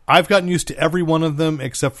 I've gotten used to every one of them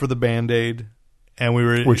except for the Band-Aid. And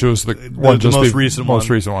which was the most recent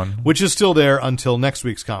one, which is still there until next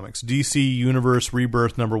week's comics. DC Universe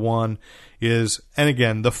Rebirth #1 is, and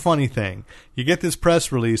again, the funny thing, you get this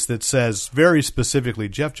press release that says very specifically,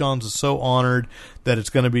 Jeff Johns is so honored that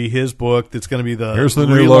it's going to be his book. That's going to be the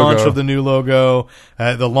relaunch of the new logo,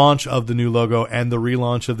 the launch of the new logo, and the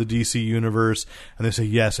relaunch of the DC Universe. And they say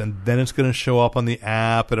yes, and then it's going to show up on the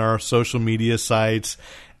app and our social media sites.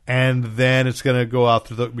 And then it's going to go out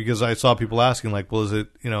through because I saw people asking, like, well, is it,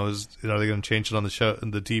 are they going to change it on the show,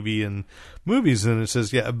 the TV and movies? And it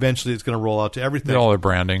says, yeah, eventually it's going to roll out to everything. All their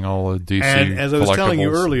branding, all the DC And as I was telling you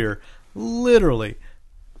earlier, literally,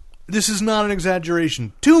 this is not an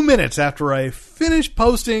exaggeration. 2 minutes after I finished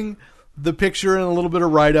posting the picture and a little bit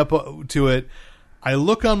of write-up to it, I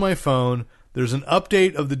look on my phone, there's an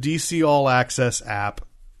update of the DC All Access app,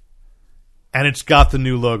 and it's got the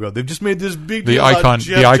new logo. They've just made this big deal about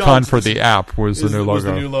Jeff icon for the app was the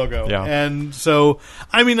new logo. Yeah. And so,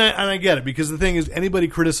 I mean, I get it, because the thing is, anybody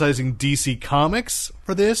criticizing DC Comics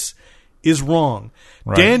for this is wrong.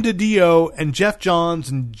 Right. Dan DiDio and Jeff Johns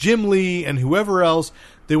and Jim Lee and whoever else,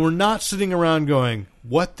 they were not sitting around going,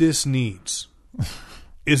 what this needs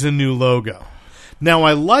is a new logo. Now,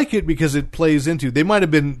 I like it because it plays into, they might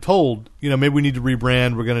have been told, maybe we need to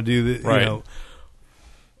rebrand, we're going to do the, right.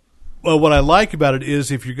 Well, what I like about it is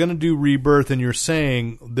if you're going to do Rebirth and you're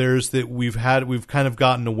saying we've kind of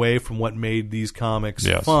gotten away from what made these comics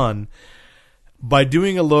fun by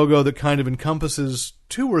doing a logo that kind of encompasses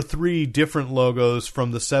 2 or 3 different logos from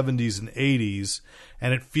the 70s and 80s,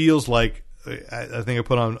 and it feels like I think I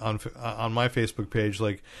put on my Facebook page,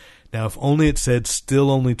 like, now if only it said still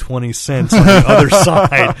only 20 cents on the other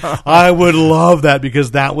side, I would love that,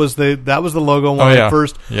 because that was the logo when I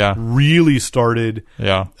first really started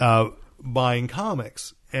buying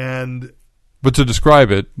comics. But to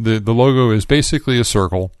describe it, the logo is basically a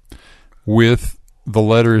circle with the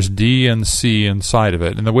letters D and C inside of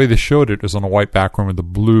it, and the way they showed it is on a white background with the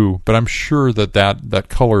blue. But I'm sure that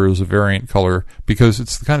color is a variant color, because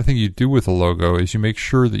it's the kind of thing you do with a logo is you make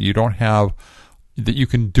sure that you don't have that you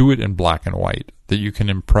can do it in black and white, that you can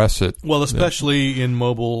impress it. Well, especially in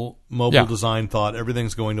mobile design thought,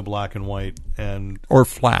 everything's going to black and white or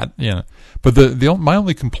flat. Yeah, but my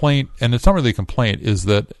only complaint, and it's not really a complaint, is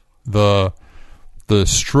that the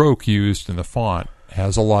stroke used in the font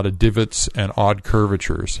has a lot of divots and odd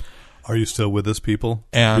curvatures. Are you still with us, people?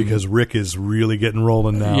 Because Rick is really getting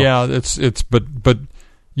rolling now. Yeah, but.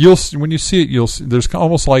 When you see it, there's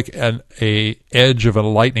almost like a edge of a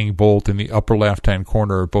lightning bolt in the upper left-hand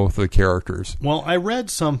corner of both of the characters. Well, I read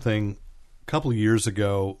something a couple of years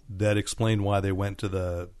ago that explained why they went to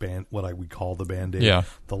the band, what we call the Band-Aid,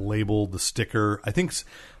 the label, the sticker. I think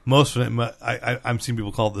most of it, I've seen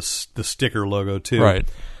people call it the sticker logo too, right?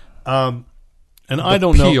 And I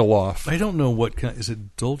don't know. Peel off. I don't know what is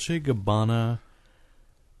it. Dolce Gabbana.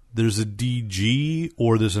 There's a DG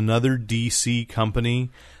or there's another DC company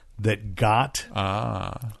that got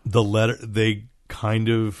the letter. They became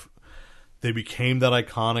that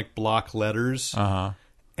iconic block letters.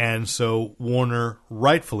 And so Warner,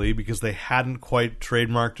 rightfully, because they hadn't quite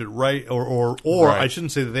trademarked it right, or right. I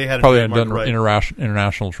shouldn't say that they hadn't probably trademarked done right.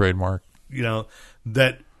 International trademark.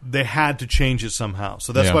 That they had to change it somehow.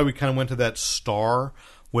 So that's why we kind of went to that star.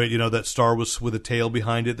 Where, that star was with a tail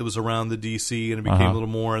behind it that was around the DC, and it became a little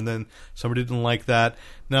more, and then somebody didn't like that.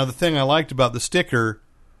 Now, the thing I liked about the sticker,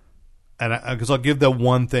 and because I'll give that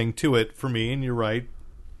one thing to it for me, and you're right,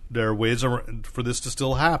 there are ways for this to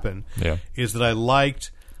still happen, is that I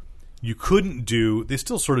liked, you couldn't do, they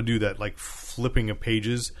still sort of do that, like flipping of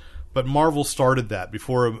pages, But Marvel started that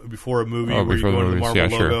before a movie where you before go the to the movies, Marvel yeah,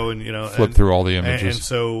 sure. logo and Flip through all the images. And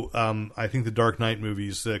so I think the Dark Knight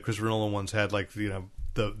movies, Christopher Nolan ones had like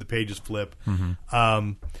the pages flip.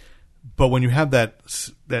 Mm-hmm. But when you have that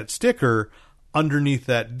sticker underneath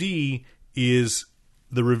that D is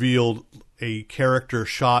the revealed a character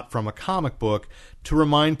shot from a comic book to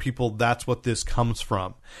remind people that's what this comes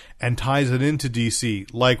from, and ties it into DC.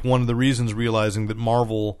 Like one of the reasons realizing that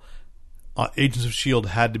Marvel Agents of S.H.I.E.L.D.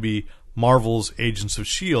 had to be Marvel's Agents of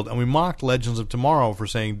S.H.I.E.L.D. And we mocked Legends of Tomorrow for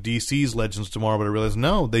saying DC's Legends of Tomorrow, but I realized,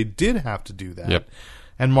 no, they did have to do that. Yep.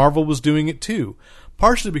 And Marvel was doing it too.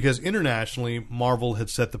 Partially because internationally, Marvel had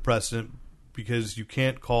set the precedent because you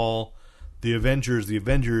can't call the Avengers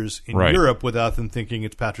in Right. Europe without them thinking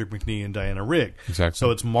it's Patrick McNee and Diana Rigg. Exactly. So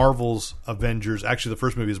it's Marvel's Avengers. Actually, the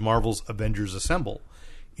first movie is Marvel's Avengers Assemble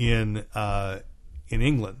in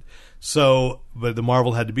England. So, but the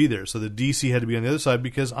Marvel had to be there. So the DC had to be on the other side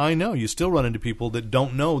because I know you still run into people that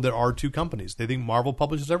don't know there are two companies. They think Marvel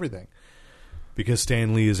publishes everything because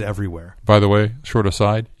Stan Lee is everywhere. By the way, short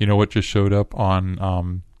aside, you know what just showed up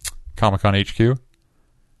on Comic-Con HQ?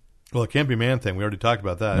 Well, it can't be Man-Thing. We already talked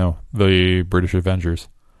about that. No, the British Avengers.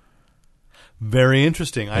 Very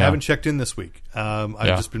interesting. I Yeah. haven't checked in this week. I've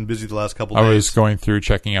just been busy the last couple I days. was going through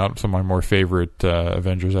checking out some of my more favorite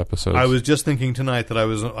Avengers episodes. I was just thinking tonight that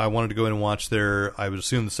I wanted to go in and watch I would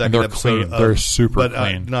assume the second they're episode. clean. They're super but,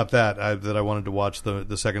 clean. Not that. That I wanted to watch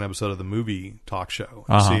the second episode of the movie talk show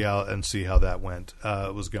Uh-huh. and see how that went.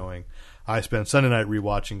 Was going. I spent Sunday night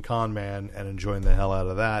rewatching Con Man and enjoying the hell out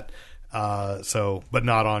of that. But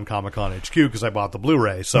not on Comic-Con HQ because I bought the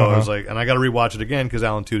Blu-ray. So I was like, and I got to rewatch it again because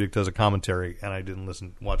Alan Tudyk does a commentary, and I didn't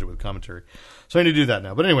watch it with commentary. So I need to do that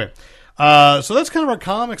now. But anyway, so that's kind of our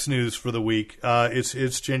comics news for the week.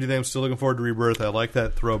 It's changing things. I'm still looking forward to Rebirth. I like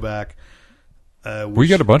that throwback. We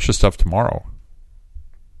got a bunch of stuff tomorrow.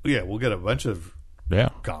 Yeah, we'll get a bunch of Yeah.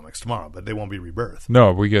 comics tomorrow, but they won't be Rebirth.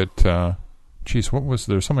 No, we get. What was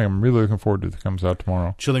there's something I'm really looking forward to that comes out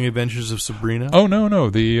tomorrow. Chilling Adventures of Sabrina. Oh no,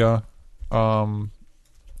 the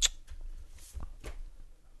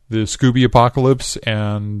Scooby Apocalypse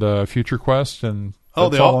and Future Quest and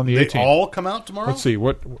that's all on the 18th. They all come out tomorrow? Let's see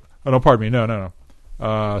what. Oh no, pardon me.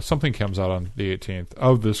 No. Something comes out on the 18th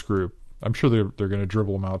of this group. I'm sure they're going to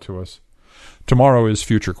dribble them out to us. Tomorrow is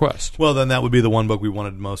Future Quest. Well, then that would be the one book we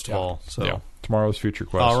wanted most of all. So yeah, tomorrow is Future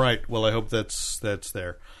Quest. All right. Well, I hope that's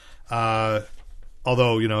there.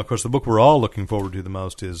 Although, of course, the book we're all looking forward to the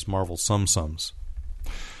most is Marvel Sum Sums.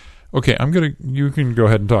 Okay, you can go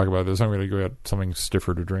ahead and talk about this. I'm gonna go get something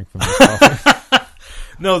stiffer to drink than this coffee.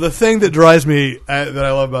 No, the thing that drives me that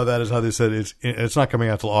I love about that is how they said it's not coming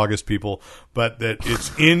out till August, people, but that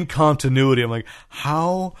it's in continuity. I'm like,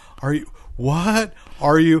 how are you? What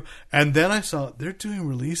are you? And then I saw they're doing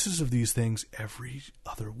releases of these things every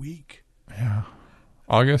other week. Yeah,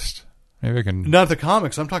 August. Maybe I can. Not the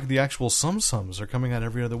comics. I'm talking the actual Sum Sums are coming out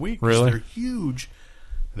every other week. Really? They're huge.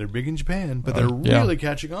 They're big in Japan, but they're really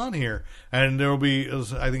catching on here. And there will be,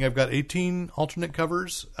 I think I've got 18 alternate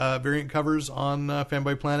covers, variant covers on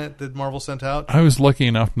Fanboy Planet that Marvel sent out. I was lucky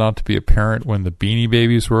enough not to be a parent when the Beanie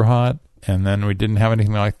Babies were hot, and then we didn't have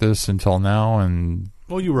anything like this until now. And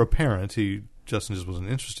well, you were a parent. Justin just wasn't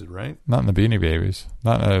interested, right? not in the Beanie Babies.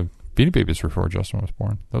 Not Beanie Babies before Justin was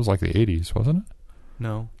born. That was like the 80s, wasn't it?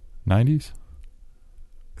 No. 90s?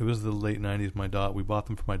 It was the late 90s. We bought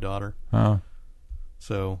them for my daughter. Oh.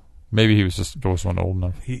 So Maybe he wasn't old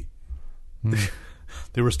enough.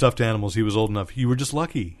 They were stuffed animals. He was old enough. You were just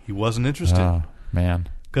lucky. He wasn't interested. Oh, man.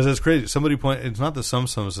 Because it's crazy. Somebody it's not the Sum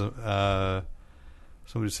Sums.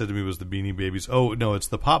 Somebody said to me it was the Beanie Babies. Oh, no, it's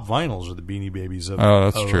the Pop Vinyls or the Beanie Babies of,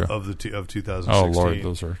 that's true. of 2016. Oh, Lord,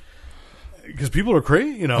 those are... Because people are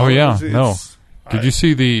crazy, Oh, yeah, it's, Did you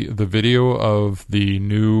see the video of the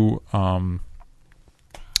new,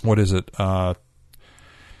 what is it,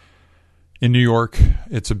 in New York?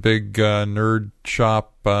 It's a big nerd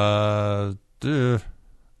shop. Not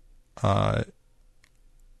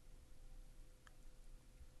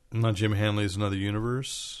Jim Hanley's Another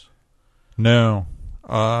Universe? No.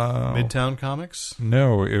 Midtown Comics?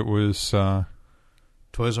 No, it was...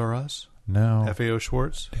 Toys R Us? No. FAO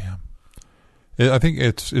Schwartz? Damn. I think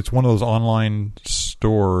it's one of those online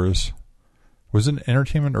stores. Was it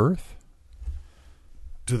Entertainment Earth?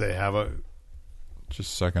 Do they have a...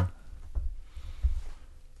 Just a second.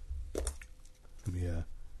 Yeah.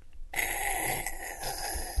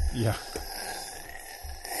 Yeah.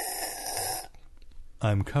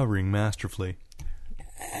 I'm covering masterfully.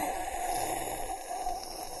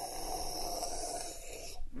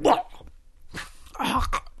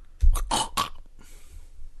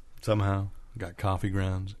 Somehow got coffee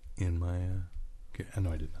grounds in my... I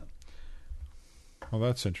know I did not. Well,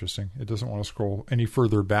 that's interesting. It doesn't want to scroll any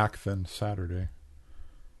further back than Saturday.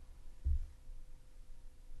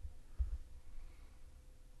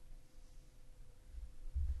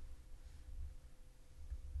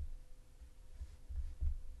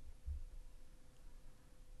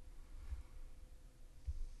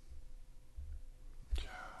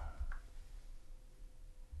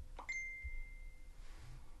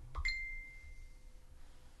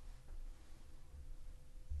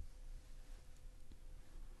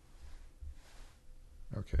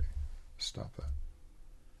 Okay, stop that.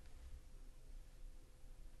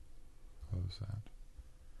 Close that.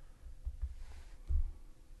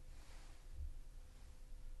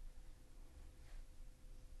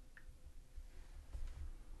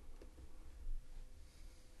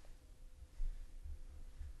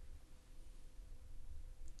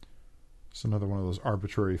 It's another one of those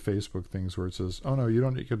arbitrary Facebook things where it says, oh no, you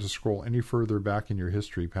don't get to scroll any further back in your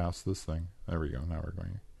history past this thing. There we go, now we're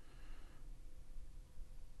going.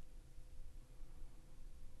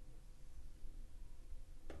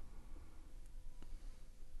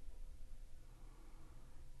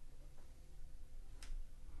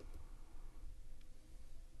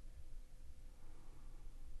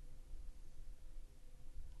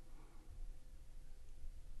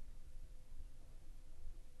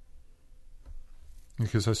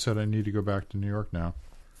 Because I said I need to go back to New York now.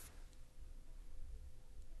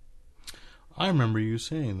 I remember you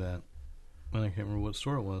saying that. And I can't remember what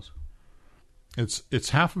store it was. It's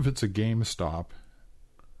half of it's a GameStop.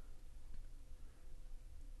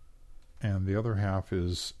 And the other half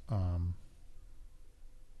is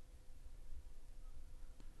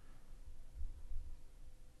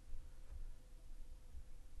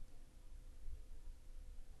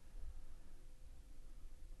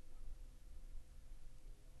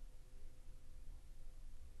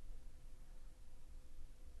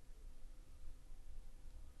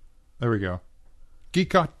there we go.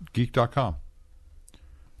 Geek.com.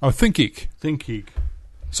 Oh, ThinkGeek. ThinkGeek.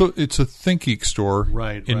 So it's a ThinkGeek store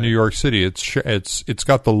in New York City. It's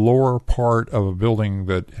got the lower part of a building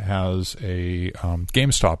that has a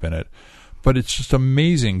GameStop in it, but it's just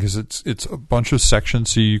amazing because it's a bunch of sections,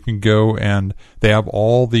 so you can go and they have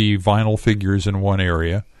all the vinyl figures in one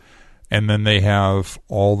area, and then they have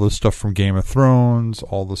all the stuff from Game of Thrones,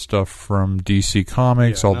 all the stuff from DC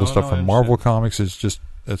Comics, all the stuff from Marvel Comics.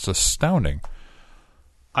 It's astounding.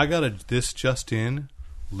 I got this just in,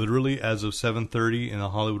 literally as of 7:30 in the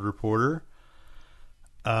Hollywood Reporter.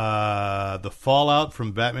 The fallout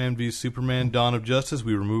from Batman v Superman: Dawn of Justice.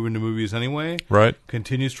 We were moving to movies anyway. Right.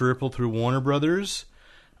 Continues to ripple through Warner Brothers.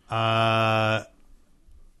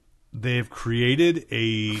 They've created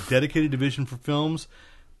a dedicated division for films.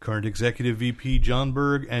 Current executive VP John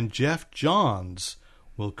Berg and Jeff Johns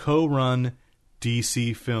will co-run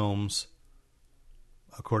DC Films,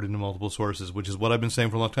 according to multiple sources, which is what I've been saying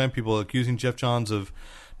for a long time. People accusing Jeff Johns of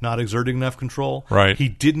not exerting enough control. Right. He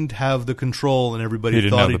didn't have the control, and everybody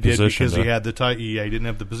thought he did because he had the he didn't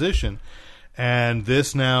have the position. And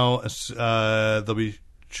this now, they'll be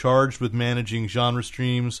charged with managing genre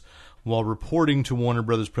streams while reporting to Warner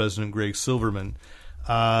Brothers president Greg Silverman.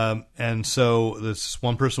 And so this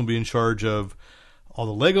one person will be in charge of all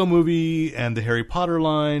the Lego Movie and the Harry Potter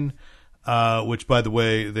line. Which, by the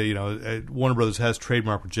way, Warner Brothers has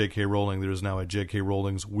trademarked with J.K. Rowling. There is now a J.K.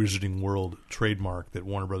 Rowling's Wizarding World trademark that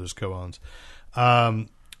Warner Brothers co-owns. And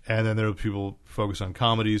then there are people focused on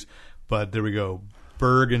comedies. But there we go.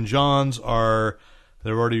 Berg and Johns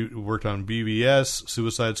they've already worked on BVS,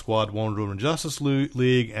 Suicide Squad, Wonder Woman, Justice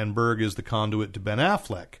League, and Berg is the conduit to Ben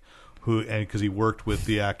Affleck, because he worked with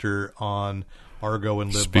the actor on Argo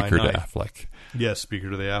and Live by Night. Speaker to Affleck. Yes, speaker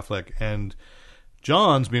to the Affleck. And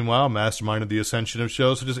Johns, meanwhile, masterminded the ascension of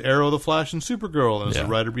shows such as Arrow, The Flash, and Supergirl, and is the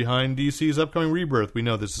writer behind DC's upcoming Rebirth. We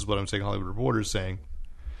know this is what I'm saying, Hollywood Reporter is saying.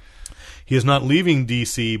 He is not leaving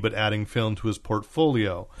DC, but adding film to his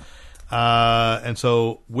portfolio. And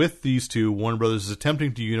so, with these two, Warner Brothers is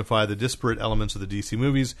attempting to unify the disparate elements of the DC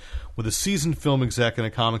movies with a seasoned film exec and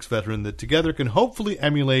a comics veteran that together can hopefully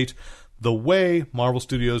emulate the way Marvel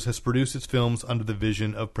Studios has produced its films under the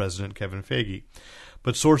vision of President Kevin Feige.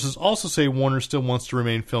 But sources also say Warner still wants to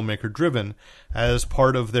remain filmmaker-driven, as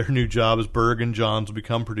part of their new job as Berg and Johns will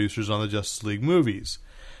become producers on the Justice League movies.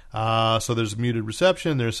 So there's a muted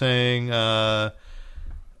reception. They're saying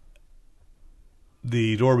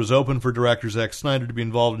the door was open for director Zack Snyder to be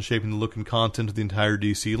involved in shaping the look and content of the entire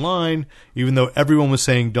DC line, even though everyone was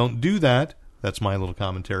saying don't do that. That's my little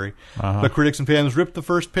commentary. But critics and fans ripped the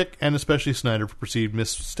first pick, and especially Snyder, for perceived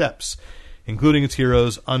missteps, including its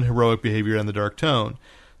heroes' unheroic behavior and the dark tone.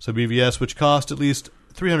 So BVS, which cost at least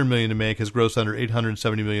 $300 million to make, has grossed under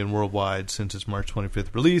 $870 million worldwide since its March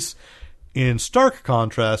 25th release. In stark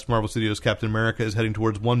contrast, Marvel Studios' Captain America is heading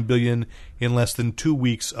towards $1 billion in less than 2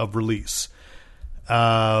 weeks of release.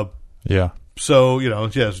 Yeah. So,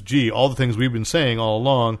 yes, all the things we've been saying all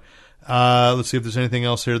along. Let's see if there's anything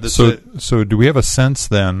else here. So do we have a sense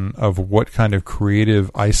then of what kind of creative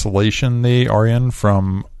isolation they are in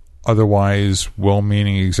from otherwise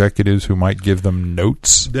well-meaning executives who might give them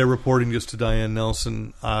notes? They're reporting just to Diane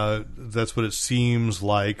Nelson. That's what it seems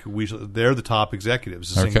like. They're the top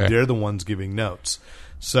executives. Okay. They're the ones giving notes.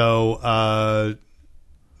 So,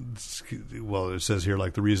 it says here,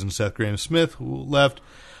 like, the reason Seth Grahame-Smith left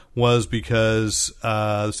was because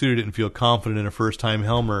the studio didn't feel confident in a first-time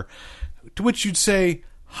Helmer. To which you'd say,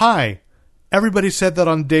 hi, everybody said that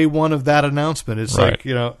on day one of that announcement. It's right.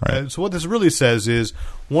 Right. So what this really says is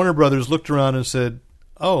Warner Brothers looked around and said,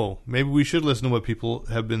 oh, maybe we should listen to what people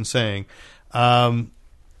have been saying. But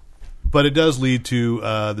it does lead to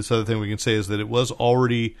this other thing we can say is that it was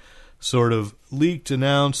already sort of leaked,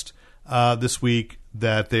 announced this week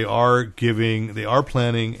that they are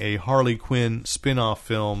planning a Harley Quinn spin-off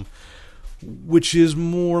film, which is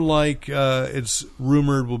more like it's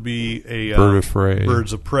rumored will be a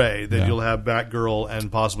Birds of Prey, that you'll have Batgirl and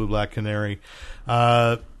possibly Black Canary,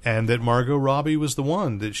 and that Margot Robbie was the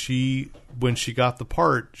one that when she got the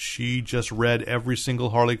part, she just read every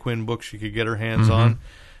single Harley Quinn book she could get her hands on,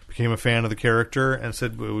 became a fan of the character, and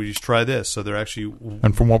said, well, we just try this. So they're actually...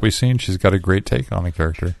 And from what we've seen, she's got a great take on the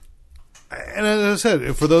character. And as I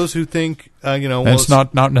said, for those who think, and it's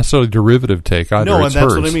not necessarily a derivative take either. No, it's and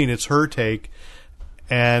that's hers. what I mean. It's her take,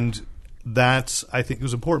 and that's, I think, it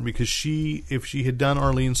was important because if she had done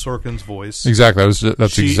Arlene Sorkin's voice, exactly,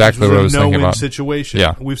 that's exactly what I was thinking about. It was a no-win situation.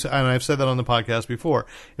 Yeah, and I've said that on the podcast before.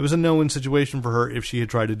 It was a no-win situation for her if she had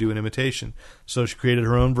tried to do an imitation. So she created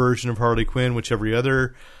her own version of Harley Quinn, which every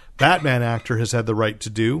other Batman actor has had the right to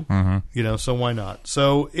do. So why not?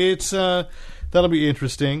 So it's that'll be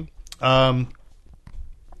interesting. Our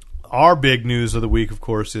big news of the week, of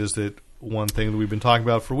course, is that one thing that we've been talking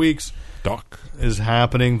about for weeks is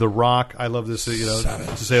happening. The Rock. I love this,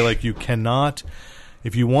 to say, like, you cannot,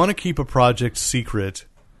 if you want to keep a project secret,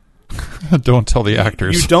 don't tell the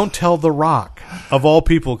actors. You don't tell The Rock, of all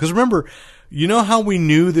people. Because remember, you know how we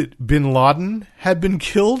knew that Bin Laden had been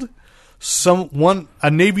killed? A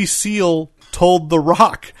Navy SEAL told The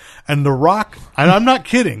Rock, and The Rock, and I'm not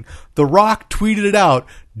kidding, The Rock tweeted it out,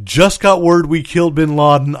 just got word we killed Bin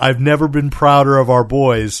Laden, I've never been prouder of our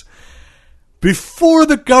boys, before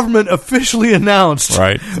the government officially announced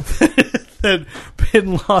that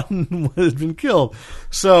Bin Laden had been killed.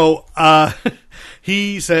 So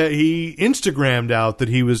he said he Instagrammed out that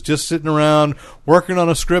he was just sitting around working on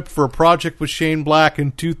a script for a project with Shane Black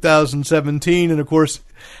in 2017, and of course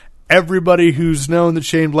everybody who's known that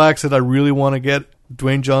Shane Black said, I really want to get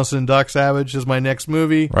Dwayne Johnson and Doc Savage as my next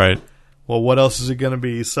movie. Right. Well, what else is it going to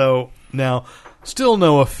be? So now, still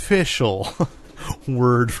no official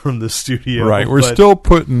word from the studio. Right. We're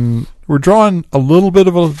drawing a little bit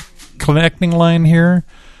of a connecting line here.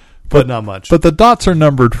 But not much. But the dots are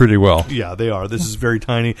numbered pretty well. Yeah, they are. This is very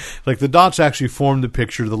tiny. Like, the dots actually form the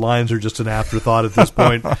picture. The lines are just an afterthought at this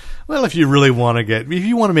point. Well, if you really want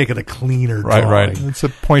to make it a cleaner drawing. Right. It's a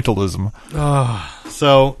pointillism.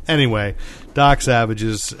 So, anyway, Doc Savage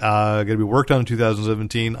is going to be worked on in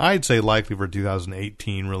 2017. I'd say likely for a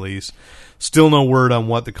 2018 release. Still no word on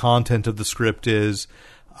what the content of the script is.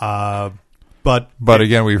 But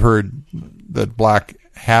again, we've heard that Black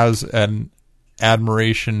has an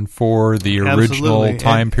admiration for the original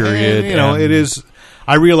time period. And, it is.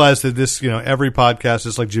 I realize that this, every podcast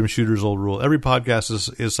is like Jim Shooter's old rule. Every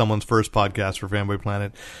podcast is someone's first podcast for Fanboy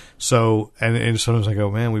Planet. So, and sometimes I go,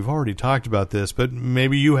 man, we've already talked about this, but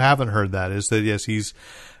maybe you haven't heard that. Is that, yes, he's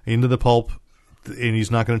into the pulp, and he's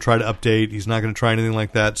not going to try to update. He's not going to try anything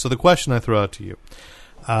like that. So the question I throw out to you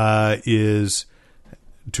is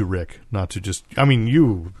to Rick, not to just. I mean,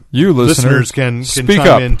 you listeners can chime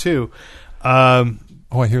up. in too. I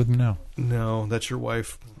hear them now. No, that's your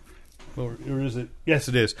wife. Or is it? Yes,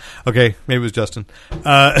 it is. Okay, maybe it was Justin.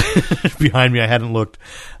 Behind me, I hadn't looked.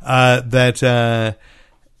 That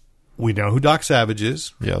we know who Doc Savage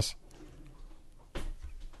is. Yes.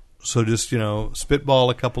 So just, spitball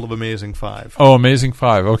a couple of Amazing Five. Oh, Amazing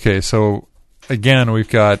Five. Okay, so again, we've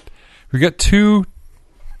got two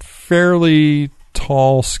fairly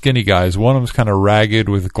tall, skinny guys. One of them's kind of ragged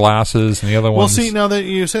with glasses, and the other one. Well, see, now that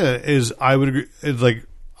you said it, I would agree. It's like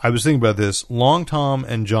I was thinking about this. Long Tom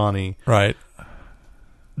and Johnny, right?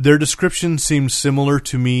 Their description seemed similar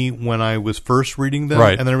to me when I was first reading them,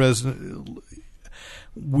 right? And there was,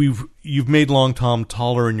 you've made Long Tom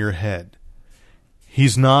taller in your head.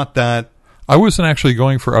 He's not that. I wasn't actually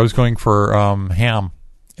going for. I was going for Ham.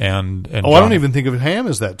 And I John. don't even think of Ham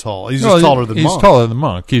as that tall. He's just taller than Monk. He's taller than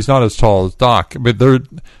Monk. He's not as tall as Doc, but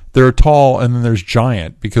they're tall, and then there's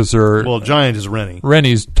Giant because they're Giant is Rennie.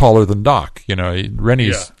 Rennie's taller than Doc.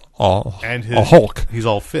 Rennie's a Hulk. He's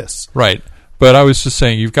all fists, right? But I was just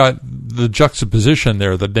saying, you've got the juxtaposition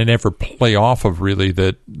there that they never play off of. Really,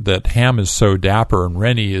 that Ham is so dapper, and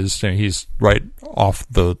Rennie he's right off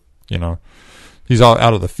the He's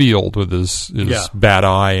out of the field with his bad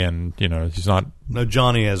eye, and he's not. No,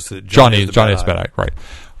 Johnny has the bad eye, right?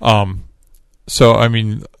 So I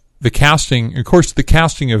mean, the casting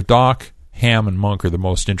of Doc, Ham, and Monk are the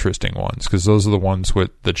most interesting ones because those are the ones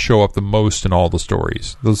that show up the most in all the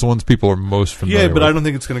stories. Those are the ones people are most familiar. Yeah, but with. I don't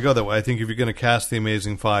think it's going to go that way. I think if you're going to cast the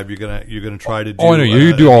Amazing Five, you're going to try to do. Oh, I know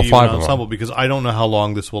you do all five of them, them because I don't know how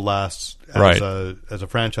long this will last as a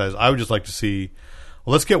franchise. I would just like to see.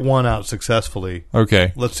 Well, let's get one out successfully.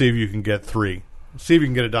 Okay. Let's see if you can get three. See if you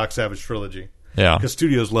can get a Doc Savage trilogy. Yeah. Because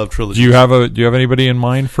studios love trilogies. Do you have anybody in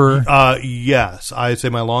mind for? Yes, I'd say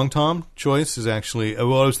my Long Tom choice is actually.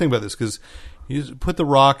 Well, I was thinking about this because you put The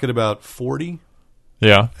Rock at about 40.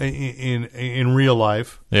 Yeah. In real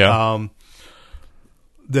life. Yeah.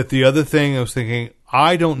 That the other thing I was thinking,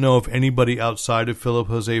 I don't know if anybody outside of Philip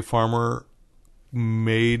Jose Farmer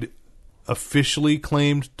officially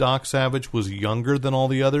claimed Doc Savage was younger than all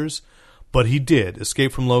the others, but he did.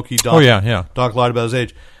 Escape from Loki. Doc, Doc lied about his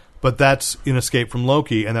age, but that's in Escape from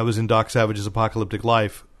Loki, and that was in Doc Savage's Apocalyptic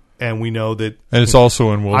Life, and we know that. And it's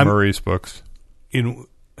also in Will Murray's books.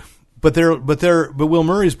 But Will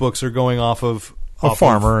Murray's books are going off of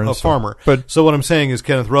Farmer. But so what I'm saying is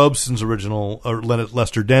Kenneth Robeson's original or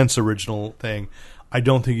Lester Dent's original thing. I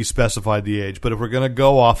don't think he specified the age, but if we're going to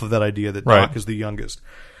go off of that idea that Doc is the youngest.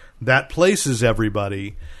 That places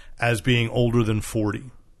everybody as being older than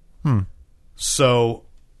 40. So,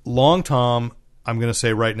 Long Tom, I'm going to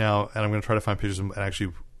say right now, and I'm going to try to find pictures and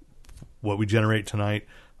actually what we generate tonight,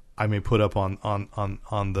 I may put up on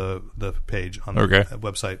the page on the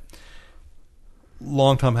website.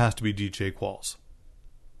 Long Tom has to be DJ Qualls.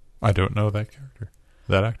 I don't know that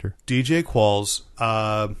actor. DJ Qualls.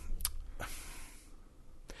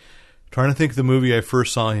 Trying to think of the movie I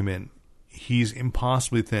first saw him in. He's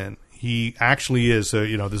impossibly thin. He actually is. This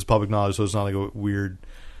is public knowledge, so it's not like a weird.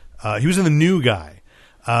 He was in The New Guy.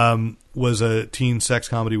 Was a teen sex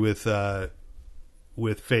comedy with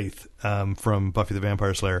Faith from Buffy the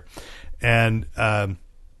Vampire Slayer, and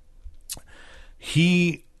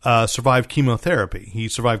he survived chemotherapy. He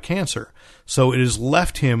survived cancer, so it has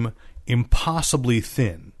left him impossibly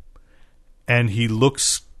thin, and he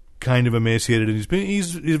looks kind of emaciated. And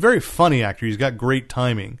he's a very funny actor. He's got great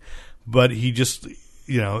timing. But he just,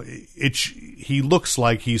 he looks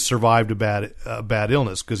like he survived a bad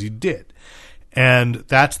illness because he did, and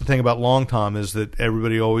that's the thing about Long Tom is that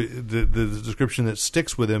everybody always the description that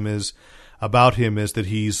sticks with him is that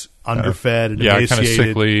he's underfed and emaciated, kind of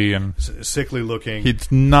sickly and sickly looking.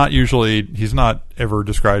 He's not ever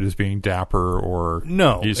described as being dapper or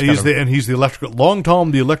he's the electrical Long Tom,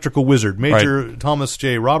 the electrical wizard, Major Thomas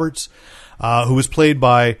J. Roberts. Who was played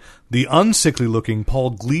by the unsickly-looking Paul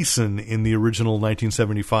Gleason in the original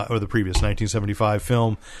 1975 or the previous 1975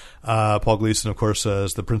 film. Paul Gleason, of course,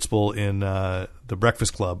 is the principal in The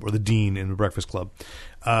Breakfast Club, or the dean in The Breakfast Club.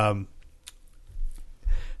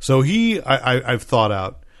 So I've thought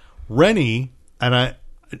out Rennie, and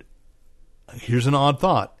here's an odd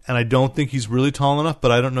thought, and I don't think he's really tall enough, but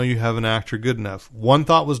I don't know you have an actor good enough. One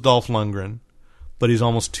thought was Dolph Lundgren, but he's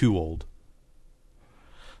almost too old.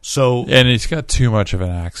 And he's got too much of an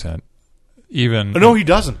accent. No, he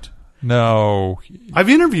doesn't. No, I've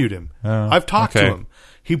interviewed him. I've talked to him.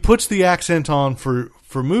 He puts the accent on for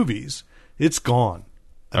movies. It's gone.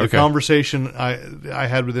 The conversation I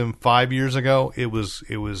had with him 5 years ago, it was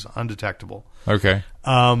undetectable. Okay.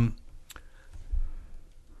 Although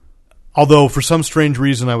for some strange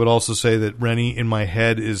reason, I would also say that Rennie in my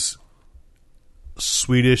head is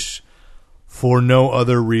Swedish. For no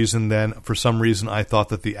other reason than, for some reason, I thought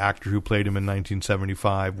that the actor who played him in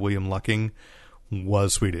 1975, William Lucking,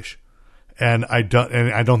 was Swedish, and I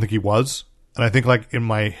don't think he was. And I think, like in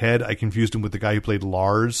my head, I confused him with the guy who played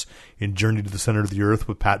Lars in Journey to the Center of the Earth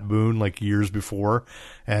with Pat Boone, like years before,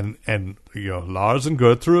 and Lars and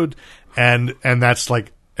Gertrude, and that's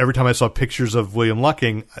like every time I saw pictures of William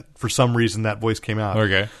Lucking, for some reason that voice came out.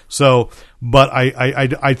 Okay. So, but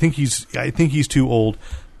I think he's too old.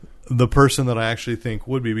 The person that I actually think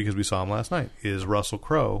would be, because we saw him last night, is Russell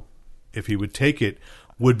Crowe. If he would take it,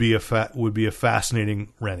 would be a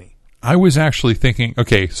fascinating Rennie. I was actually thinking.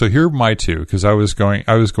 Okay, so here are my two, because I was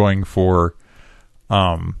going for.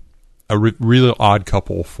 I really odd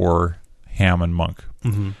couple for Ham and Monk.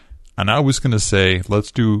 Mm-hmm. And I was going to say,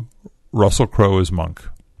 let's do Russell Crowe as Monk.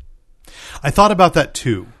 I thought about that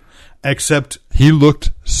too, except he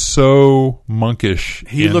looked so monkish.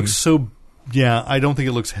 He looks so. Yeah, I don't think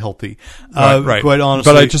it looks healthy. Right. Quite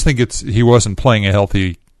honestly, but I just think he wasn't playing a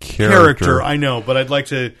healthy character. I know, but I'd like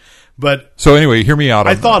to. But so anyway, hear me out.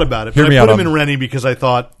 I thought about it. Hear me I out. put him in Rennie because I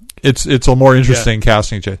thought it's a more interesting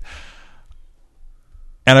casting.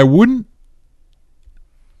 And I wouldn't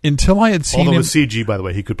until I had seen although him. with CG, by the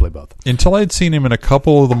way, he could play both. Until I had seen him in a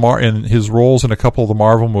couple of in his roles in a couple of the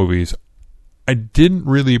Marvel movies, I didn't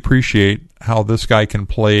really appreciate how this guy can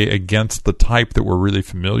play against the type that we're really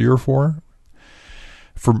familiar for.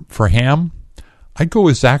 For Ham, I'd go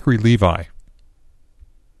with Zachary Levi.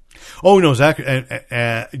 Oh no, Zachary.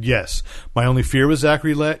 Yes, my only fear with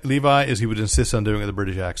Zachary Levi is he would insist on doing it with a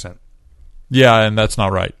British accent. Yeah, and that's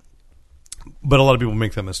not right. But a lot of people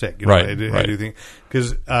make that mistake, you know? Right? I do think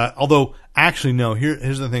because although actually no,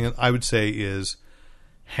 here's the thing I would say is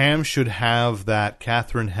Ham should have that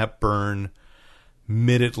Katharine Hepburn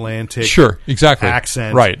mid-Atlantic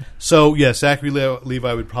accent. Right. So, yes, Zachary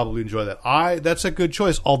Levi would probably enjoy that. That's a good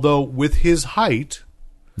choice, although with his height,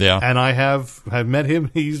 and I have met him,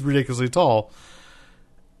 he's ridiculously tall,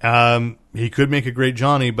 he could make a great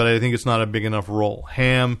Johnny, but I think it's not a big enough role.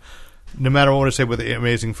 Ham, no matter what I say with the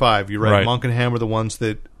Amazing Five, you're right, Monk and Ham are the ones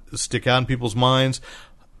that stick out in people's minds,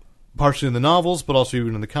 partially in the novels, but also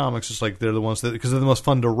even in the comics. It's like they're the ones that, because they're the most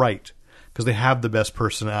fun to write. Because they have the best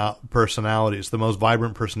personalities, the most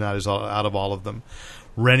vibrant personalities out of all of them.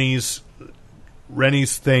 Rennie's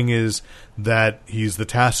thing is that he's the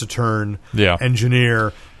taciturn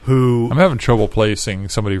engineer who... I'm having trouble placing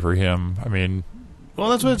somebody for him. I mean...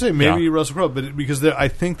 Well, that's what I'd say. Maybe Russell Crowe, but because I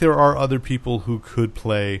think there are other people who could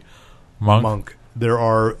play Monk. There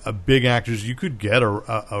are big actors. You could get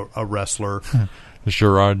a wrestler.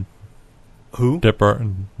 Gerard. Who?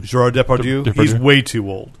 Gerard Depardieu. He's way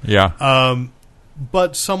too old. Yeah.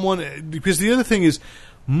 But someone, because the other thing is,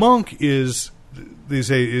 Monk is, they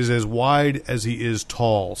say, is as wide as he is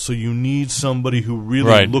tall. So you need somebody who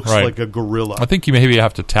really looks like a gorilla. I think you maybe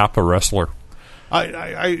have to tap a wrestler.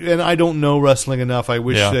 I don't know wrestling enough. I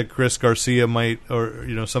wish that Chris Garcia might,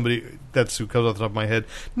 or somebody that's who comes off the top of my head.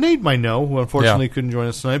 Nate might know, who unfortunately couldn't join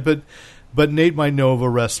us tonight, but Nate might know of a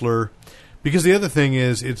wrestler. Because the other thing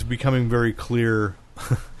is, it's becoming very clear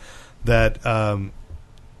that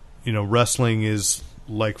wrestling is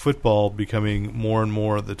like football, becoming more and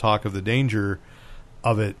more the talk of the danger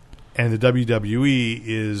of it. And the WWE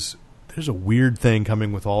is, there's a weird thing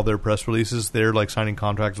coming with all their press releases. They're like signing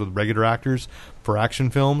contracts with regular actors for action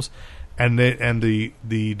films, and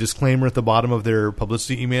the disclaimer at the bottom of their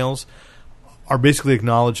publicity emails are basically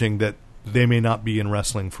acknowledging that they may not be in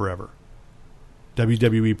wrestling forever.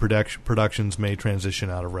 WWE productions may transition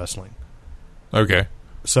out of wrestling. Okay.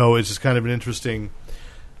 So it's just kind of an interesting...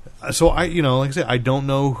 So, like I say, I don't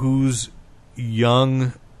know who's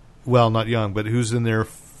young... Well, not young, but who's in their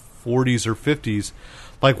 40s or 50s.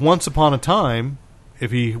 Like, once upon a time,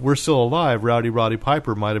 if he were still alive, Rowdy Roddy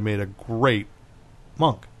Piper might have made a great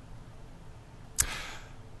Monk.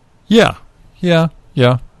 Yeah.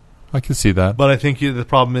 I can see that. But I think the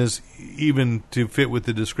problem is, even to fit with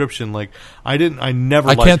the description, like I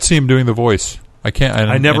can't see him doing the voice.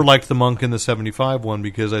 I never liked the Monk in the 75 one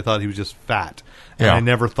because I thought he was just fat. And I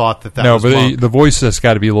never thought that was Monk. The voice has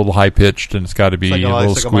got to be a little high pitched and it's got to be a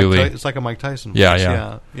little squealy. It's like a Mike Tyson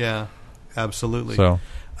voice. Yeah, absolutely. So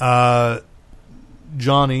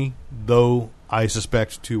Johnny, though I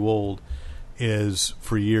suspect too old, is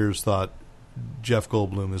for years thought Jeff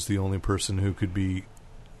Goldblum is the only person who could be.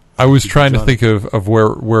 I was trying to think of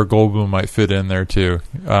where Goldblum might fit in there too.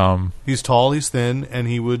 He's tall, he's thin, and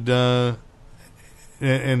he would, and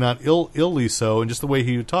not illy so, and just the way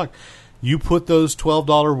he would talk. You put those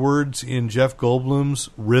 $12 words in Jeff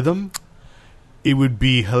Goldblum's rhythm, it would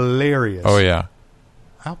be hilarious. Oh yeah,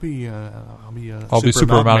 I'll be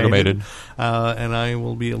super amalgamated, and I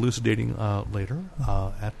will be elucidating later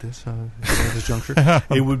at this juncture.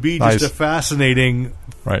 It would be just a fascinating.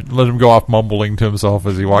 Right, let him go off mumbling to himself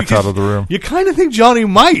as he walks out of the room. You kind of think Johnny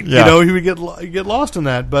might, he would get lost in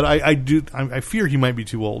that. But I fear he might be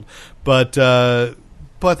too old. But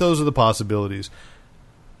those are the possibilities.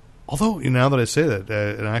 Although now that I say that,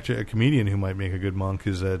 a comedian who might make a good Monk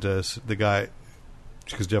is that the guy.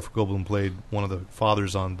 Because Jeff Goldblum played one of the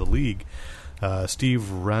fathers on The League. Steve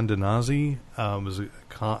Randonazzi was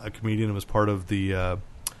a comedian and was part of the... I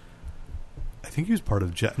think he was part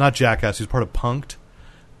of... not Jackass, he was part of Punk'd.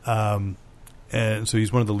 And so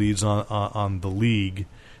he's one of the leads on The League.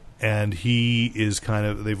 and he is kind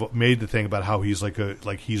of, they've made the thing about how he's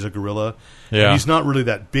he's a gorilla. Yeah. And he's not really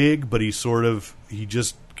that big, but he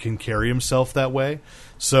just can carry himself that way.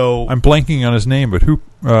 So I'm blanking on his name, but who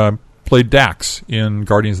played Dax in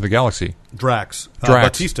Guardians of the Galaxy? Drax.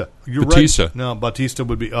 Drax. Batista. You're Batista. right. No, Batista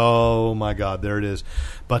would be, oh my God, there it is.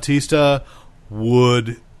 Batista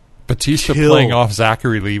would Batista kill. playing off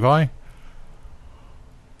Zachary Levi?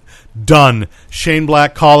 Done. Shane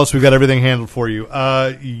Black, call us. We've got everything handled for you.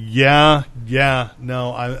 Yeah.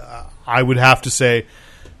 No, I would have to say,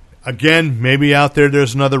 again, maybe out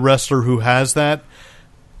there's another wrestler who has that.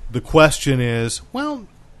 The question is, well,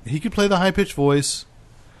 he could play the high-pitched voice,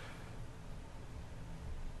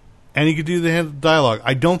 and he could do the dialogue.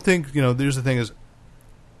 I don't think, there's the thing is,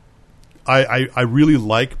 I really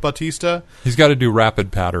like Batista. He's got to do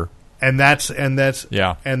rapid patter. And that's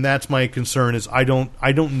Yeah. and that's my concern is I don't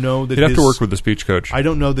know that He'd have to work with the speech coach. I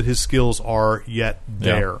don't know that his skills are yet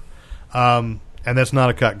there. And that's not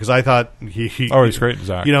a cut because I thought he he's great as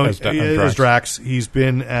Zach. As Drax. He's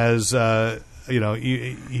been as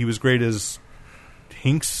he was great as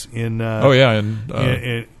Hinks in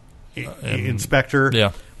Inspector.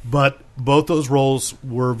 Yeah. But both those roles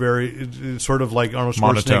were very sort of like Arnold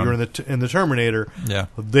Schwarzenegger in the Terminator. Yeah.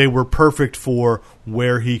 They were perfect for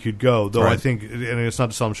where he could go. Though Right. I think, and it's not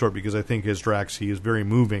to sell him short, because I think as Drax, he is very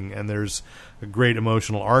moving, and there's a great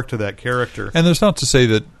emotional arc to that character. And there's not to say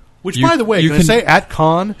that... Which, by the way, can I say, at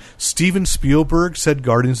Con, Steven Spielberg said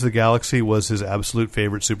Guardians of the Galaxy was his absolute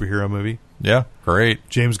favorite superhero movie. Yeah, great.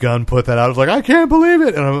 James Gunn put that out. I was like, I can't believe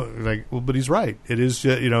it. And I'm like, well, but he's right. It is,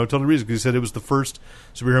 totally reason. Because he said it was the first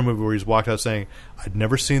superhero movie where he's walked out saying, I'd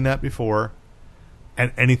never seen that before,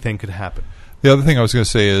 and anything could happen. The other thing I was going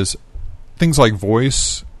to say is things like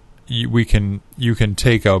voice, you can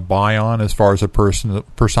take a buy on as far as a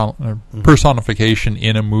personification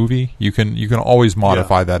in a movie. You can always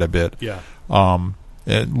modify that a bit. Yeah.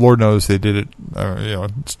 Lord knows they did it.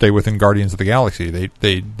 Stay within Guardians of the Galaxy.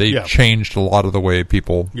 They changed a lot of the way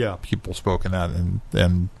people spoke in that,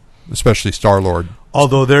 and especially Star-Lord.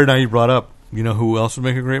 Although now you brought up, who else would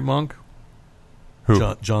make a great monk?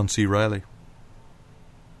 Who? John C. Reilly.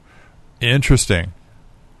 Interesting.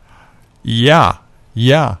 Yeah,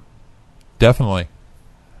 definitely.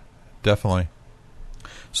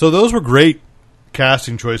 So those were great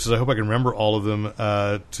casting choices. I hope I can remember all of them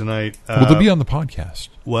tonight. Will they be on the podcast?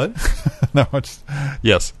 What? No,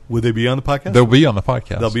 yes. Would they be on the podcast? They'll be on the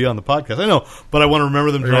podcast. They'll be on the podcast. I know, but I want to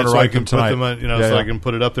remember them tonight so I can put them on, I can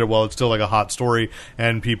put it up there while it's still like a hot story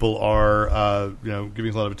and people are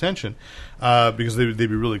giving a lot of attention because they'd be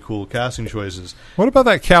really cool casting choices. What about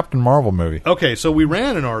that Captain Marvel movie? Okay, so we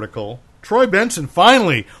ran an article. Troy Benson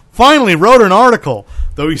finally wrote an article,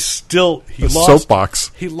 though he lost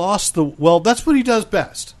soapbox. He lost that's what he does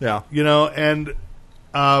best. Yeah. And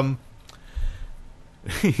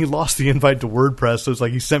he lost the invite to WordPress, so it's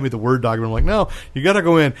like he sent me the Word document. I'm like, no, you got to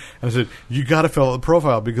go in. And I said, you got to fill out the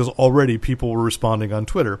profile because already people were responding on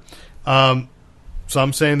Twitter.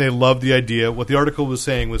 Some saying they loved the idea. What the article was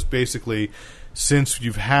saying was basically, since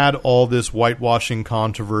you've had all this whitewashing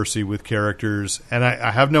controversy with characters, and I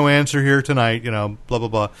have no answer here tonight, blah, blah,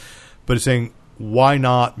 blah, but it's saying, why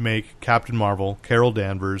not make Captain Marvel, Carol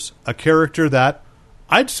Danvers, a character that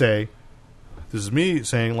I'd say, this is me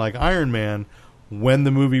saying like Iron Man, when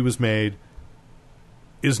the movie was made,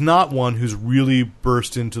 is not one who's really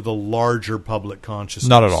burst into the larger public consciousness.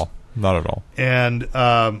 Not at all. And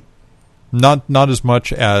not as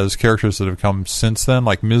much as characters that have come since then.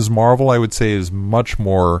 Like Ms. Marvel, I would say, is much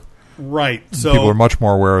more... Right. So people are much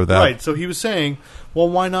more aware of that. Right. So he was saying, well,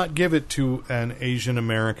 why not give it to an Asian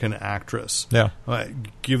American actress? Yeah.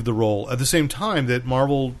 Give the role. At the same time that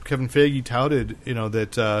Marvel, Kevin Feige touted,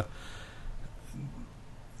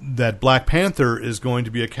 that Black Panther is going to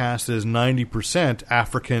be a cast that is 90%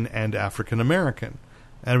 African and African American.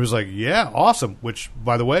 And it was like, yeah, awesome. Which,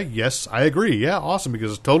 by the way, yes, I agree. Yeah, awesome,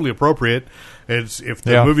 because it's totally appropriate. If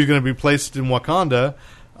the movie's going to be placed in Wakanda,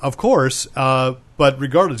 of course. But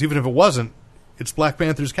regardless, even if it wasn't, it's Black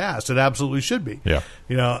Panther's cast. It absolutely should be. Yeah.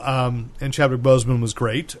 And Chadwick Boseman was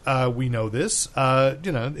great. We know this.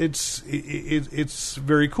 It's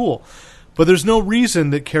very cool. But there's no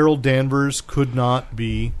reason that Carol Danvers could not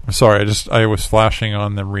be... Sorry, I was flashing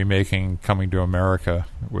on them remaking Coming to America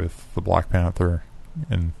with the Black Panther.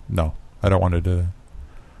 And no, I don't want to do that.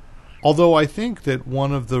 Although I think that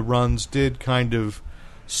one of the runs did kind of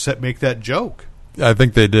make that joke. I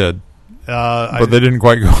think they did. But they didn't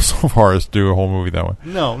quite go so far as to do a whole movie that way.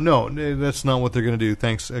 No, that's not what they're going to do.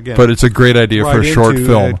 Thanks again. But it's a great idea for a short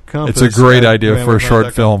film. It's a great idea for a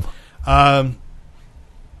short film.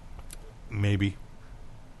 Maybe.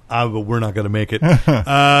 but we're not going to make it.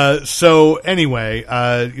 So anyway,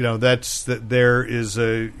 there is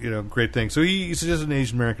a great thing. So he suggested an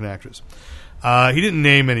Asian American actress. He didn't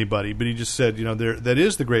name anybody, but he just said, that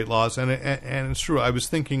is the great loss, and it's true. I was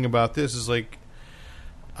thinking about this is like,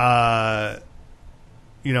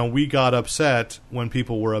 we got upset when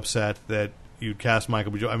people were upset that you'd cast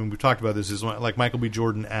Michael B. Jordan. I mean, we've talked about this. Is like Michael B.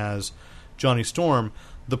 Jordan as Johnny Storm.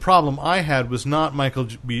 The problem I had was not Michael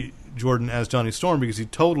B. Jordan as Johnny Storm, because he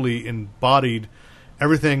totally embodied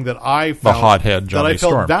everything that I felt, the hothead Johnny that I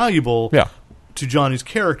felt Storm. valuable to Johnny's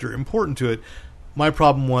character, important to it. My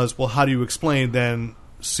problem was, well, how do you explain then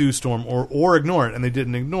Sue Storm or ignore it? And they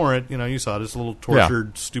didn't ignore it. You saw it as a little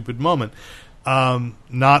tortured, stupid moment.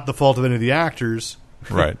 Not the fault of any of the actors.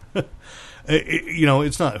 Right.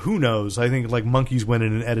 It's not. Who knows? I think like Monkeys went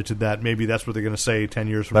in and edited that. Maybe that's what they're going to say 10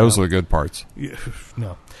 years from now. Those are the good parts.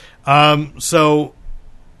 No. So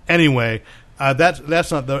anyway,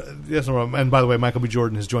 that's not the. And by the way, Michael B.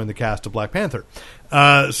 Jordan has joined the cast of Black Panther.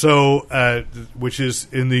 Which is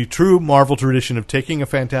in the true Marvel tradition of taking a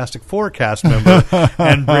Fantastic Four cast member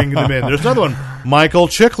and bringing them in. There's another one. Michael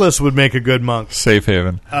Chiklis would make a good monk. Safe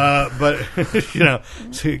haven. But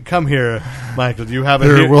come here, Michael. Do you have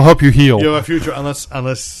we'll help you heal. You have a future,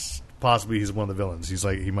 unless possibly he's one of the villains.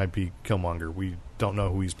 He might be Killmonger. We don't know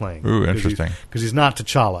who he's playing. Ooh, interesting. Because he's not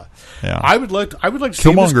T'Challa. Yeah. I would like to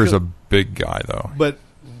Killmonger's a big guy, though. But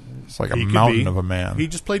it's like a mountain of a man. He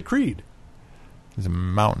just played Creed. He's a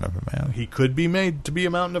mountain of a man. He could be made to be a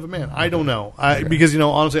mountain of a man. I don't know. Because,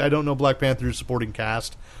 honestly, I don't know Black Panther's supporting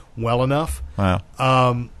cast well enough. Wow.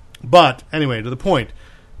 But, anyway, to the point.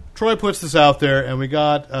 Troy puts this out there, and we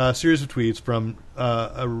got a series of tweets from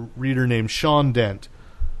a reader named Sean Dent.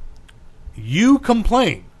 You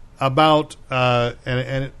complain about,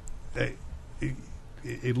 it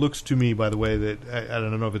looks to me, by the way, that I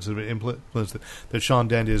don't know if it's an influence that Sean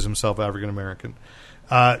Dent is himself African-American.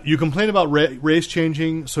 You complain about race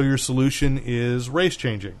changing, so your solution is race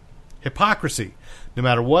changing. Hypocrisy. No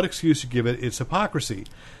matter what excuse you give it, it's hypocrisy.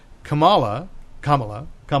 Kamala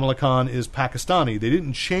Khan is Pakistani. They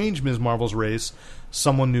didn't change Ms. Marvel's race.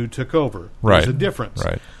 Someone new took over. Right. There's a difference.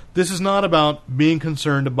 Right. This is not about being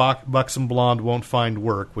concerned a buxom blonde won't find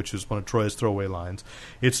work, which is one of Troy's throwaway lines.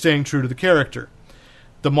 It's staying true to the character.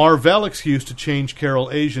 The Marvel excuse to change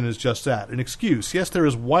Carol Asian is just that, an excuse. Yes, there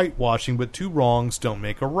is whitewashing, but two wrongs don't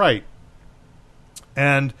make a right.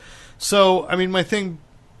 And so, I mean, my thing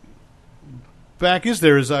back is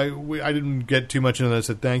I didn't get too much into that. I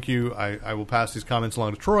said, thank you. I will pass these comments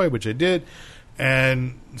along to Troy, which I did,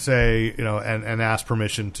 and say, and ask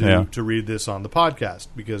permission to read this on the podcast,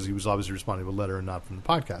 because he was obviously responding to a letter and not from the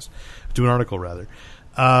podcast, to an article, rather.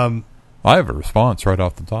 I have a response right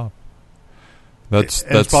off the top. That's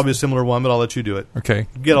probably a similar one, but I'll let you do it. Okay.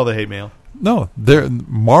 Get all the hate mail. No,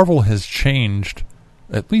 Marvel has changed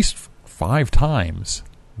at least 5 times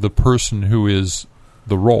the person who is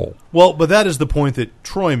the role. Well, but that is the point that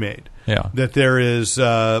Troy made. Yeah. That there is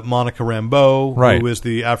Monica Rambeau, right, who is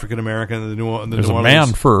the African-American. There's a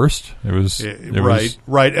man first. It was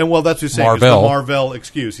right. And, well, that's what he's saying. It's the Marvel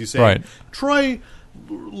excuse. He's saying, right. Troy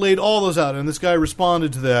laid all those out, and this guy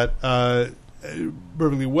responded to that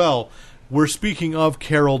perfectly well. We're speaking of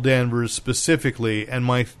Carol Danvers specifically, and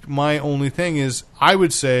my only thing is, I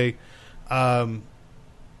would say,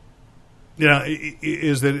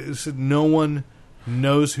 is that no one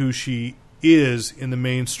knows who she is in the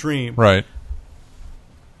mainstream. Right.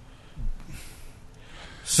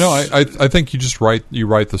 No, I think you just write the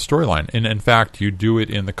storyline, and in fact, you do it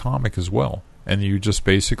in the comic as well, and you just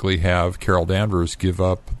basically have Carol Danvers give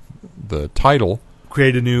up the title.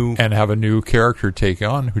 Create a new... And have a new character take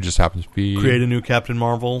on, who just happens to be... Create a new Captain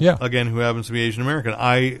Marvel, again, who happens to be Asian American.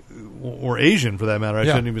 Or Asian, for that matter. I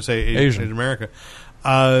shouldn't even say Asian American.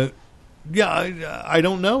 I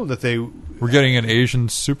don't know that they... We're getting an Asian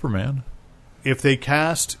Superman. If they did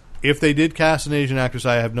cast an Asian actress,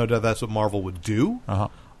 I have no doubt that's what Marvel would do. Uh-huh.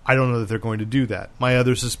 I don't know that they're going to do that. My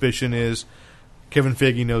other suspicion is Kevin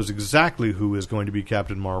Feige knows exactly who is going to be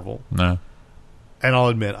Captain Marvel. No. And I'll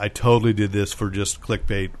admit, I totally did this for just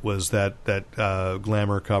clickbait. Was that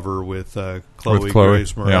Glamour cover with Chloe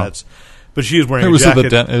Grace Moretz? Yeah. But she was wearing a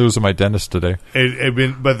jacket. It was at my dentist today.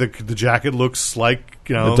 But the jacket looks like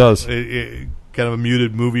it does kind of a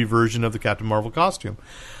muted movie version of the Captain Marvel costume.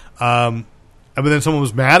 But then someone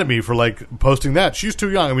was mad at me for posting that. She's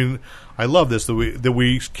too young. I mean, I love this that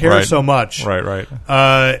we care so much. Right.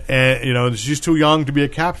 And she's too young to be a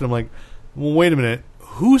captain. I'm like, well, wait a minute.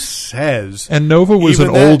 Who says? And Nova was an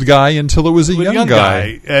old guy until it was a young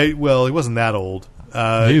guy. Well, he wasn't that old.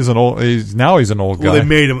 He's an old guy. Well, they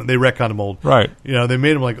made him. They retconned him old, right? You know, they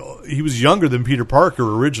made him like he was younger than Peter Parker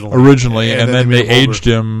originally, and then they aged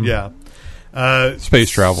him. Yeah, space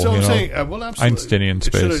travel. So you I'm know, saying, well, absolutely. Einsteinian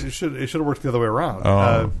space. It should have worked the other way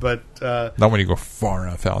around. But not when you go far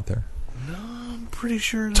enough out there. No, I'm pretty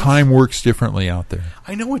sure time works differently out there.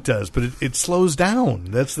 I know it does, but it slows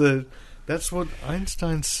down. That's what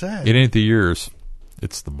Einstein said. It ain't the years;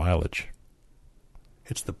 it's the mileage.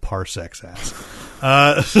 It's the parsecs, ass.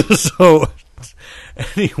 So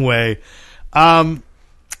anyway,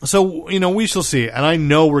 so we shall see, and I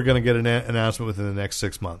know we're going to get an announcement within the next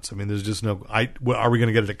 6 months. I mean, there's just no. Are we going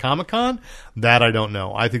to get it at Comic-Con? That I don't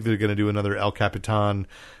know. I think they're going to do another El Capitan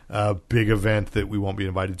big event that we won't be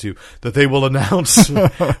invited to. That they will announce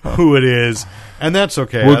who it is, and that's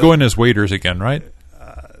okay. We're going as waiters again, right?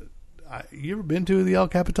 You ever been to the El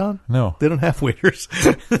Capitan? No. They don't have waiters.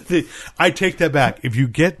 I take that back. If you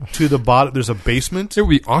get to the bottom, there's a basement. It would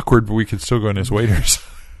be awkward, but we could still go in as waiters.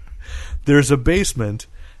 There's a basement,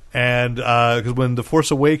 and because when The Force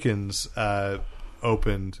Awakens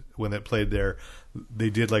opened, when it played there, they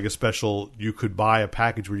did like a special, you could buy a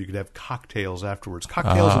package where you could have cocktails afterwards.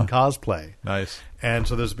 Cocktails and cosplay. Nice. And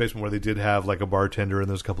so there's a basement where they did have like a bartender and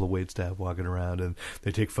there's a couple of waitstaff walking around and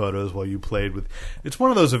they take photos while you played with. It's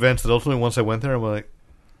one of those events that ultimately once I went there, I'm like,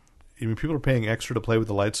 you mean people are paying extra to play with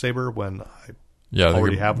the lightsaber when I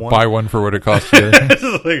already have one? Buy one for what it costs you.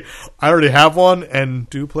 Like, I already have one and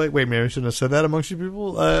do play. Wait, maybe I shouldn't have said that amongst you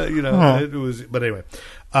people. It was, but anyway.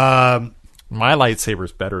 My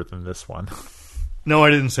lightsaber's better than this one. No,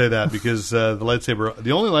 I didn't say that because the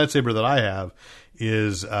only lightsaber that I have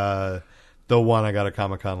is the one I got at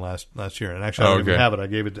Comic-Con last year. And actually, I don't even have it.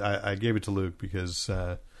 I gave it to Luke because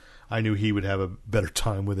I knew he would have a better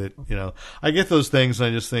time with it. I get those things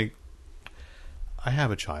and I just think, I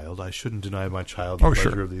have a child. I shouldn't deny my child the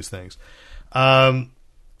pleasure of these things.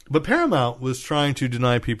 But Paramount was trying to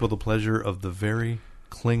deny people the pleasure of the very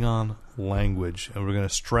Klingon language, and we're going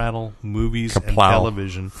to straddle movies and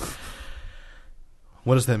television.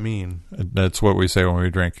 What does that mean? That's what we say when we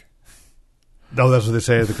drink. Oh, that's what they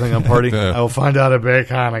say at the Klingon party? I will find out at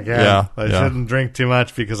Baycon again. Yeah, I shouldn't drink too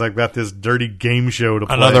much because I've got this dirty game show to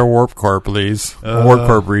play. Another warp core, please. Warp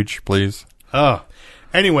core breach, please.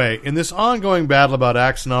 Anyway, in this ongoing battle about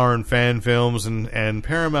Axanar and fan films and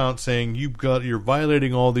Paramount saying you're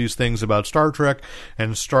violating all these things about Star Trek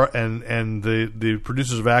and the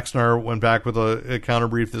producers of Axanar went back with a counter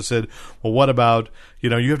brief that said, well, what about,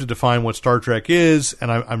 you have to define what Star Trek is,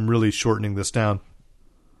 and I'm really shortening this down.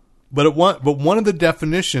 But one of the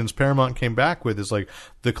definitions Paramount came back with is like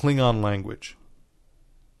the Klingon language.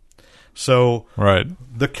 So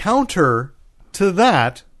the counter to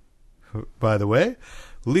that, by the way,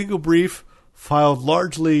 legal brief filed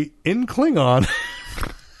largely in Klingon.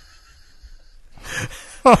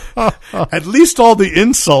 At least all the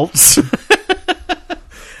insults.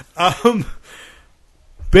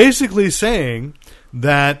 Basically saying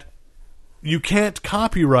that you can't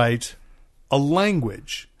copyright a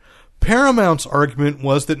language. Paramount's argument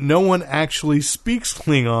was that no one actually speaks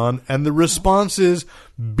Klingon, and the response is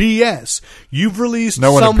BS. You've released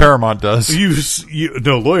no one at Paramount does.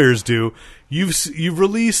 No, lawyers do. You've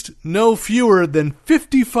released no fewer than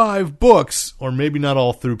 55 books, or maybe not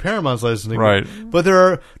all through Paramount's licensing, right? But there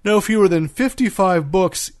are no fewer than 55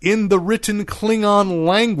 books in the written Klingon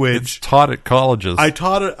language. It's taught at colleges. I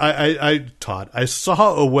taught it. I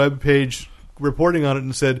saw a web page reporting on it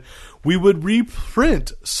and said, we would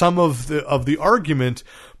reprint some of the argument,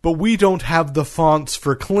 but we don't have the fonts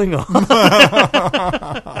for Klingon.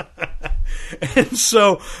 And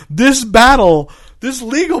so this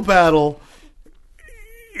legal battle,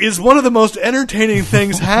 is one of the most entertaining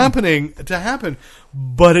things happen.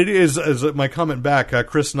 But it is, as my comment back,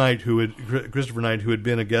 Christopher Knight, who had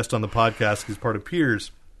been a guest on the podcast, he's part of Peers,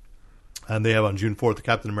 and they have on June 4th the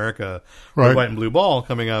Captain America Red, White, and Blue Ball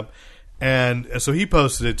coming up. And so he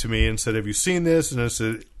posted it to me and said, have you seen this? And I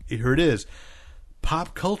said, here it is.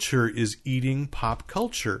 Pop culture is eating pop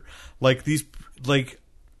culture.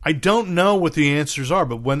 I don't know what the answers are,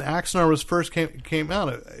 but when Axanar was first came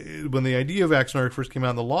out, when the idea of Axanar first came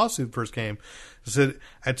out and the lawsuit first came, it said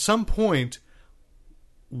at some point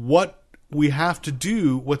what we have to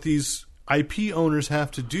do, what these IP owners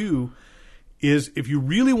have to do is if you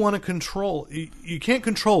really want to control, you can't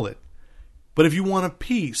control it, but if you want a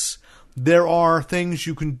piece, there are things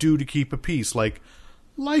you can do to keep a peace, like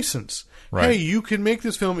license. Right. Hey, you can make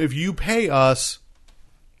this film if you pay us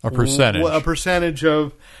A percentage. A percentage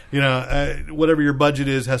of, whatever your budget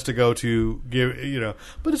is has to go to give,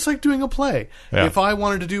 But it's like doing a play. Yeah. If I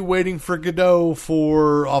wanted to do Waiting for Godot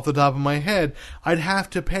for, off the top of my head, I'd have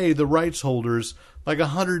to pay the rights holders like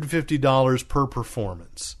 $150 per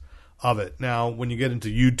performance of it. Now, when you get into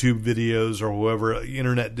YouTube videos or whoever,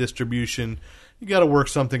 internet distribution, you got to work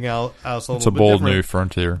something out. It's a bold new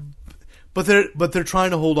frontier. But they're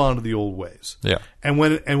trying to hold on to the old ways. Yeah. And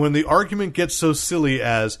when the argument gets so silly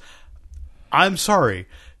as, I'm sorry,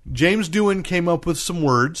 James Doohan came up with some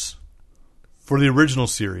words for the original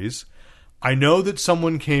series. I know that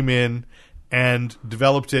someone came in and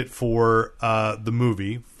developed it for the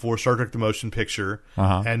movie, for Star Trek: The Motion Picture,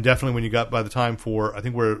 and definitely when you got by the time for, I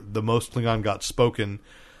think where the most Klingon got spoken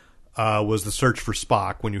was The Search for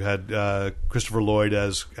Spock, when you had Christopher Lloyd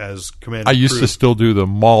as Commander. I used Crew. to still do the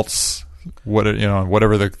maltz,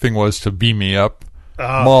 whatever the thing was to beam me up.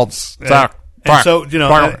 Maltz, and so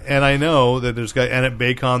and I know that there's a guy, and at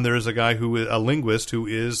Bacon there's a guy who is a linguist who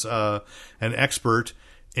is an expert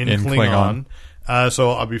in Klingon.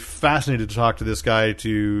 So I'll be fascinated to talk to this guy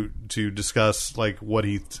to discuss like what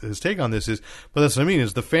his take on this is. But that's what I mean,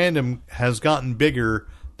 is the fandom has gotten bigger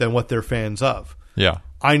than what they're fans of. Yeah.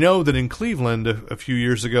 I know that in Cleveland a few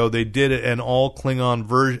years ago they did an all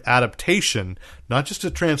Klingon adaptation, not just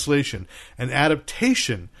a translation, an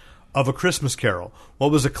adaptation of A Christmas Carol.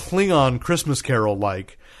 What was a Klingon Christmas Carol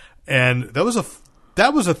like? And that was a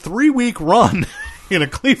 3-week run in a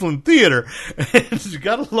Cleveland theater. And you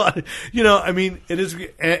got a lot. It is.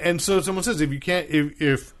 And so someone says,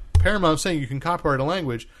 if Paramount's saying you can copyright a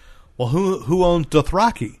language, well, who owns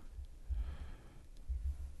Dothraki?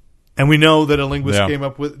 And we know that a linguist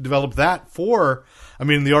developed that for. I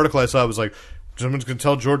mean, the article I saw was like, someone's going to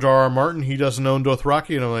tell George R.R. Martin he doesn't own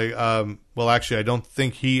Dothraki, and I'm like, well, actually, I don't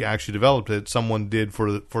think he actually developed it. Someone did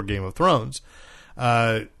for Game of Thrones.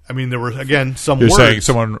 I mean, there were again some. You're words. saying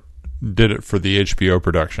someone did it for the HBO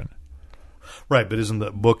production, right? But isn't the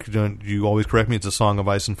book? You always correct me. It's A Song of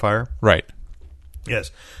Ice and Fire, right? Yes,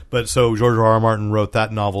 but so George R.R. Martin wrote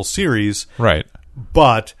that novel series, right?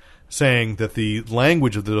 But saying that the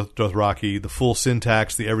language of the Dothraki, the full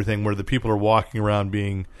syntax, the everything, where the people are walking around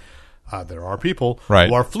being, there are people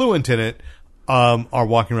who are fluent in it, are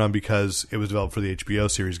walking around because it was developed for the HBO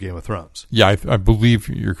series Game of Thrones. Yeah, I believe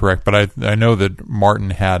you're correct, but I know that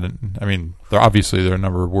Martin had. I mean, there are a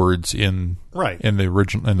number of words in the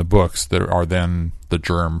original in the books that are then the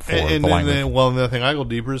germ for the language. The thing I go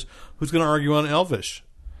deeper is, who's going to argue on Elvish?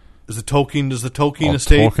 Does the Tolkien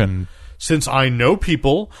estate? Tolkien. Since I know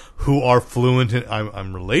people who are fluent in,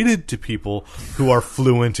 I'm related to people who are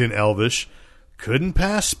fluent in Elvish, couldn't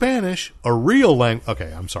pass Spanish, a real language.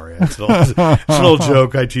 Okay, I'm sorry. It's an old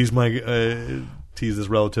joke I tease this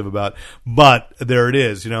relative about. But there it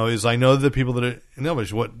is. Is I know the people that are in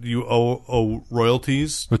Elvish, what you owe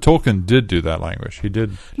royalties. But Tolkien did do that language. He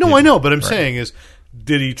did. No, I know, but I'm saying is,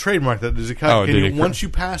 did he trademark that? Does it once you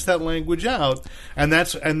pass that language out, and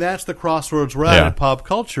that's the crossroads we're at in pop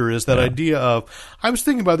culture, is that idea of, I was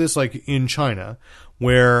thinking about this like in China,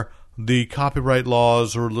 where the copyright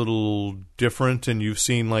laws are a little different, and you've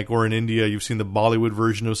seen or in India, you've seen the Bollywood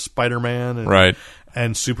version of Spider-Man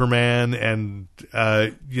and Superman, and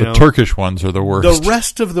the Turkish ones are the worst. The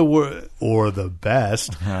rest of the world, or the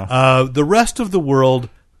best, the rest of the world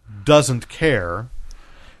doesn't care,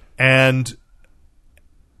 and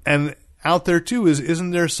out there too isn't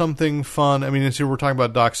there something fun? I mean, we're talking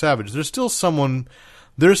about Doc Savage. There's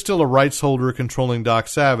still a rights holder controlling Doc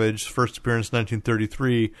Savage. First appearance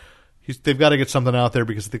 1933. They've got to get something out there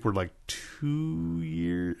because I think we're like 2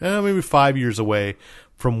 years, maybe 5 years away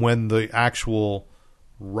from when the actual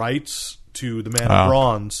rights to the Man of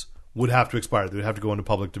Bronze would have to expire. They would have to go into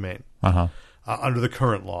public domain under the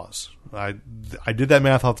current laws. I did that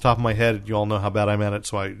math off the top of my head. You all know how bad I'm at it,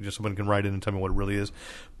 so someone can write in and tell me what it really is.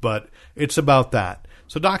 But it's about that.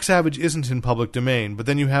 So Doc Savage isn't in public domain, but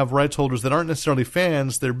then you have rights holders that aren't necessarily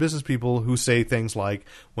fans. They're business people who say things like,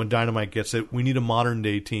 when Dynamite gets it, we need a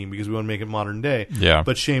modern-day team because we want to make it modern day. Yeah.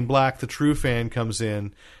 But Shane Black, the true fan, comes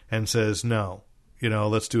in and says, no,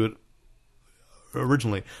 let's do it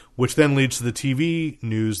originally, which then leads to the TV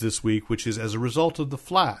news this week, which is as a result of The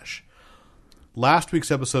Flash. Last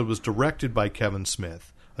week's episode was directed by Kevin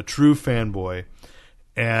Smith, a true fanboy,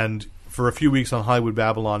 and for a few weeks on Hollywood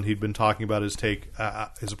Babylon, he'd been talking about his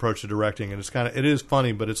his approach to directing, and it is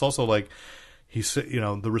funny, but it's also like he said,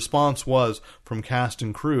 the response was from cast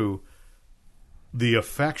and crew, the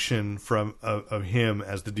affection of him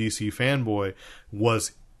as the DC fanboy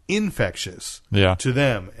was infectious to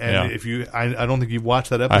them, and if you, I don't think you've watched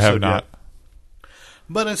that episode. I have not. Yet.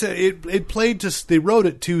 But I said it played to. They wrote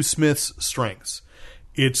it to Smith's strengths.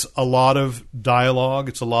 It's a lot of dialogue.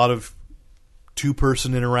 It's a lot of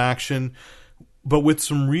two-person interaction, but with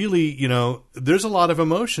some really, there's a lot of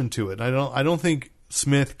emotion to it. I don't think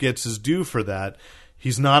Smith gets his due for that.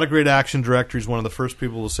 He's not a great action director. He's one of the first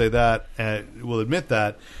people to say that, and will admit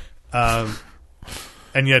that.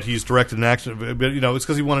 And yet he's directed an action, but it's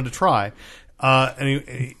because he wanted to try.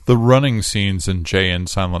 And the running scenes in Jay and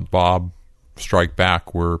Silent Bob Strike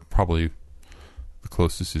Back were probably the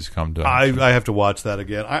closest he's come to. I have to watch that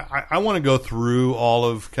again. I want to go through all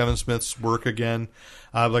of Kevin Smith's work again.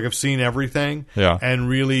 I've seen everything, and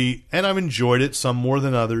I've enjoyed it, some more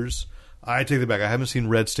than others. I take that back. I haven't seen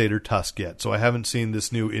Red State or Tusk yet, so I haven't seen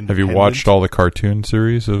this new Independent. Have you watched all the cartoon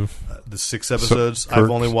series of the 6 episodes?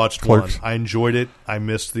 I've only watched Clerks. One. I enjoyed it. I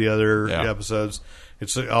missed the other episodes.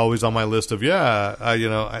 It's always on my list of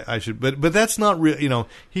I should, but that's not real.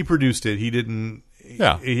 He produced it. He didn't.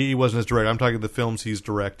 Yeah, he wasn't his director. I'm talking the films he's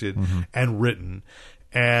directed and written,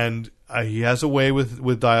 and he has a way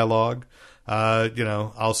with dialogue.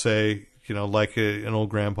 I'll say. Like an old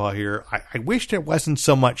grandpa here. I wish there wasn't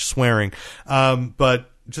so much swearing, but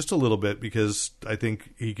just a little bit, because I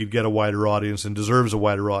think he could get a wider audience and deserves a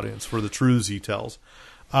wider audience for the truths he tells.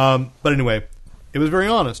 But anyway, it was very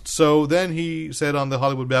honest. So then he said on the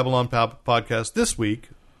Hollywood Babylon podcast this week,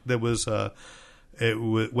 that was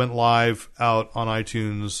went live out on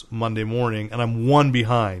iTunes Monday morning, and I'm one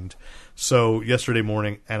behind. So yesterday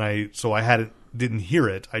morning, and I didn't hear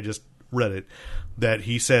it. I just read it. That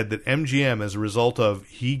he said that MGM, as a result of,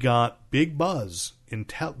 he got big buzz in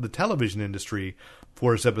the television industry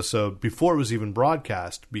for his episode before it was even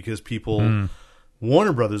broadcast, because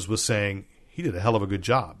Warner Brothers was saying he did a hell of a good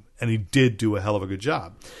job, and he did do a hell of a good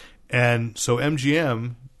job. And so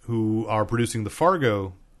MGM, who are producing the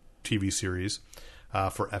Fargo TV series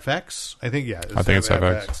for FX, I think it's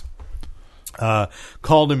FX.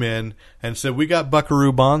 Called him in and said, "We got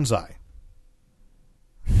Buckaroo Banzai.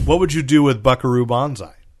 What would you do with Buckaroo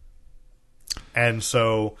Banzai?" And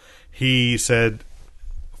so he said,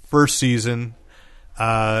 first season,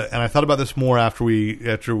 and I thought about this more after we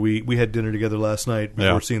had dinner together last night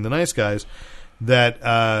before seeing The Nice Guys, that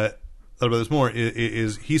thought about this more,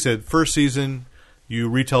 is he said, first season, you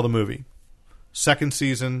retell the movie. Second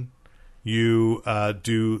season, you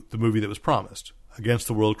do the movie that was promised, Against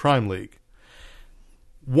the World Crime League.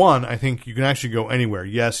 One, I think you can actually go anywhere.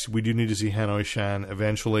 Yes, we do need to see Hanoi Shan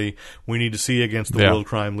eventually. We need to see Against the World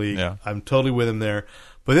Crime League. Yeah. I'm totally with him there.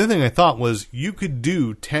 But the other thing I thought was, you could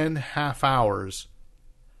do 10 half hours,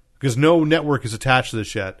 because no network is attached to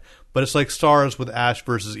this yet, but it's like Stars with Ash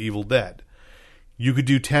versus Evil Dead. You could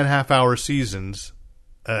do 10 half-hour seasons,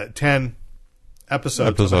 10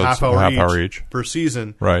 episodes of a half hour each per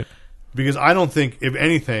season. Right. Because I don't think, if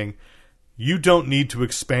anything, you don't need to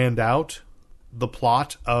expand out the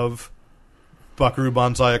plot of Buckaroo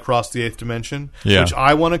Banzai Across the Eighth Dimension, which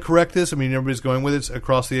I want to correct this. I mean, everybody's going with it,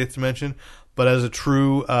 Across the Eighth Dimension, but as a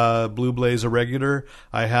true Blue Blaze irregular,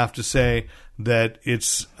 I have to say that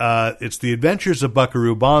it's the Adventures of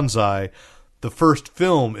Buckaroo Banzai. The first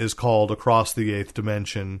film is called Across the Eighth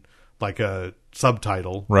Dimension, like a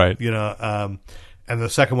subtitle, right? And the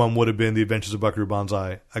second one would have been The Adventures of Buckaroo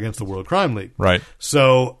Banzai Against the World Crime League, right?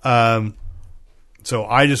 So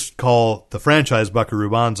I just call the franchise Buckaroo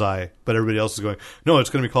Banzai, but everybody else is going, no,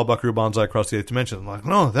 it's going to be called Buckaroo Banzai Across the Eighth Dimension. I'm like,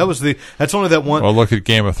 no, that's only that one. Well, look at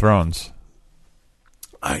Game of Thrones.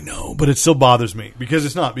 I know, but it still bothers me because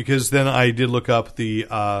it's not. Because then I did look up the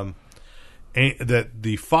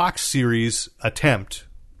Fox series Attempt,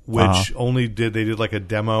 which they did like a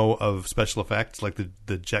demo of special effects, like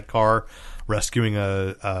the jet car rescuing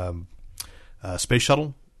a space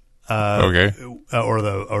shuttle. Or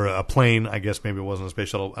a plane, I guess maybe it wasn't a space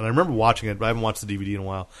shuttle. And I remember watching it, but I haven't watched the DVD in a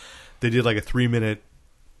while. They did like a 3-minute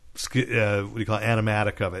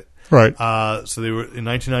animatic of it. Right. So they were in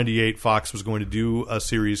 1998. Fox was going to do a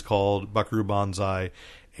series called Buckaroo Banzai: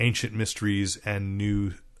 Ancient Mysteries and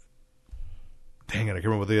New. Dang it! I can't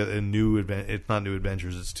remember what the new. It's not New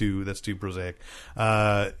Adventures. That's too prosaic.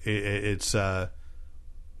 It's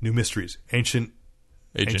New Mysteries. Ancient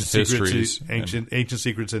Secrets, Ancient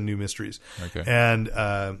Secrets and New Mysteries. Okay. And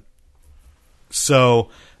and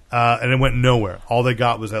it went nowhere. All they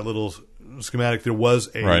got was that little schematic. There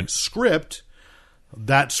was a script.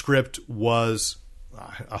 That script was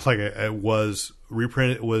it was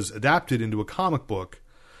reprinted. It was adapted into a comic book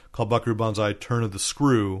called Buckaroo Banzai: Turn of the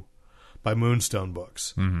Screw by Moonstone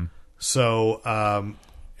Books. Mm-hmm. So,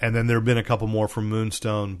 and then there have been a couple more from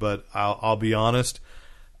Moonstone, but I'll be honest.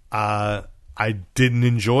 I didn't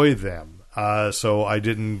enjoy them. So I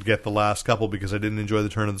didn't get the last couple because I didn't enjoy the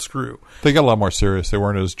turn of the screw. They got a lot more serious. They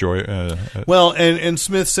weren't as Well, and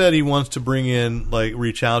Smith said he wants to bring in,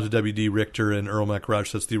 reach out to W.D. Richter and Earl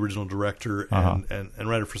McRush, that's the original director, and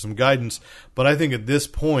writer, for some guidance. But I think at this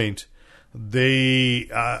point,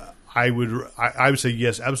 I would say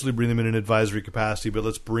yes, absolutely bring them in an advisory capacity, but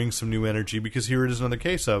let's bring some new energy, because here it is another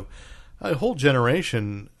case of a whole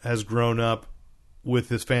generation has grown up with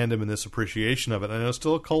this fandom and this appreciation of it. I know it's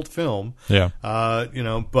still a cult film, but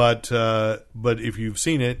if you've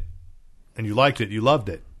seen it and you liked it, you loved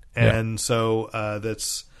it, and so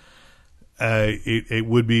that's it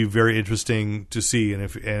would be very interesting to see.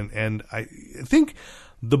 And I think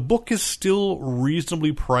the book is still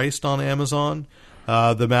reasonably priced on Amazon.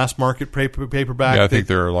 The mass market paperback. Yeah, I think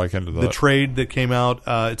they're into that. The trade that came out,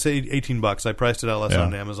 it's $18. I priced it out last night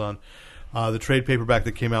on Amazon. The trade paperback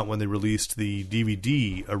that came out when they released the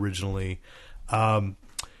DVD originally,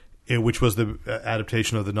 which was the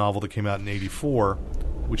adaptation of the novel that came out in '84,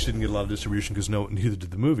 which didn't get a lot of distribution because neither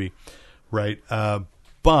did the movie, right?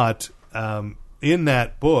 But in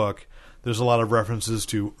that book, there's a lot of references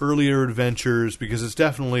to earlier adventures, because it's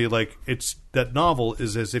definitely that novel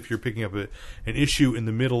is as if you're picking up an issue in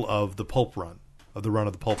the middle of the pulp run of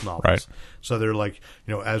the pulp novels. Right. So they're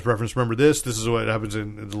as reference, remember this is what happens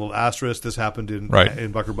in the little asterisk, this happened in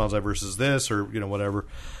Buckaroo Banzai versus this, or whatever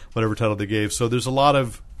title they gave. So there's a lot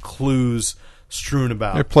of clues strewn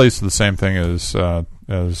about. It plays the same thing as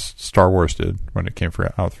Star Wars did when it came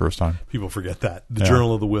out the first time. People forget that. The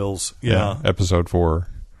Journal of the Wills. Episode 4.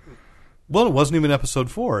 Well, it wasn't even episode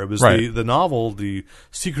 4. It was the novel, the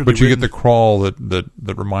secretly But you written... get the crawl that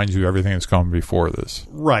reminds you of everything that's come before this.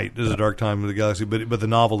 Right. There's a dark time of the galaxy. But the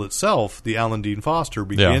novel itself, the Alan Dean Foster,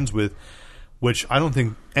 begins with, which I don't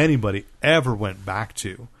think anybody ever went back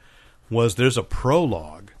to, there's a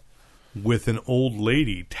prologue with an old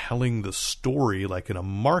lady telling the story in a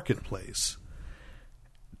marketplace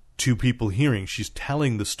to people hearing. She's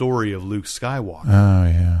telling the story of Luke Skywalker. Oh,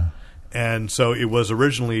 yeah. And so it was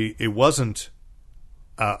originally, it wasn't,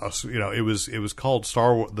 it was called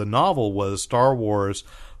Star Wars. The novel was Star Wars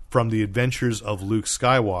from the Adventures of Luke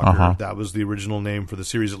Skywalker. That was the original name for the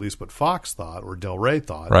series, at least what Fox thought, or Del Rey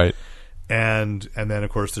thought. Right. And then, of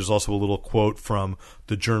course, there's also a little quote from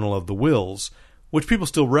the Journal of the Wills, which people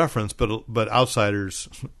still reference, but outsiders,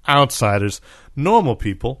 normal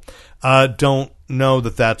people, don't know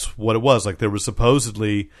that that's what it was. There was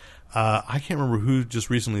supposedly... I can't remember who just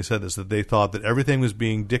recently said this, that they thought that everything was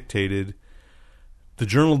being dictated, the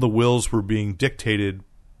Journal of the Wills were being dictated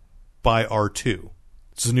by R2.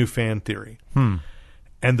 This is a new fan theory. And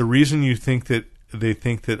the reason they think that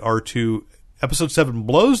R2, Episode 7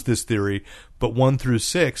 blows this theory, but 1 through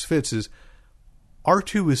 6 fits, is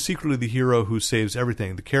R2 is secretly the hero who saves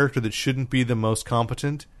everything. The character that shouldn't be the most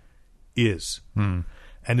competent is. And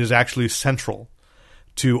is actually central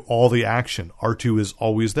to all the action. R2 is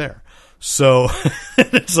always there. So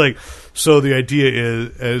it's so the idea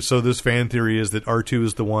is, so this fan theory is that R2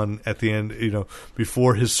 is the one at the end,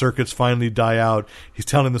 before his circuits finally die out, he's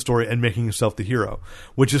telling the story and making himself the hero,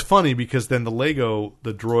 which is funny because then the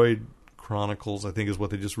Droid Chronicles, I think is what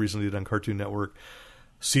they just recently did on Cartoon Network.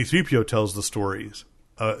 C-3PO tells the stories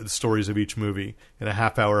of each movie in a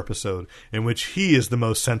half-hour episode, in which he is the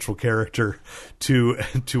most central character to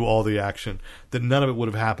all the action. That none of it would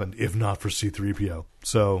have happened if not for C-3PO.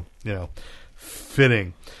 So,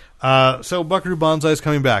 fitting. So Buckaroo Banzai is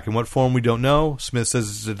coming back. In what form, we don't know. Smith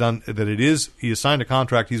says he has signed a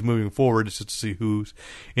contract, he's moving forward. It's just to see who's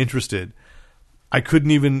interested. I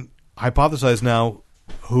couldn't even hypothesize now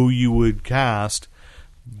who you would cast,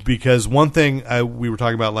 because one thing we were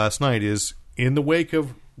talking about last night is, in the wake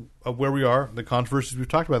of where we are, the controversies we've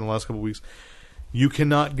talked about in the last couple of weeks, you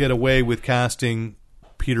cannot get away with casting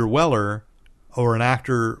Peter Weller, or an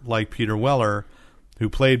actor like Peter Weller, who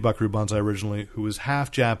played Buckaroo Banzai originally, who is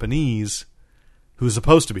half Japanese, who is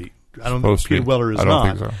supposed to be. I don't think Peter Weller is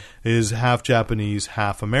not. Think so. Is half Japanese,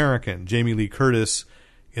 half American. Jamie Lee Curtis,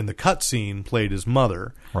 in the cutscene, played his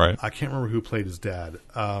mother. Right. I can't remember who played his dad.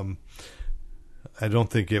 I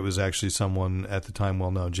don't think it was actually someone at the time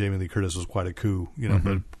well known. Jamie Lee Curtis was quite a coup,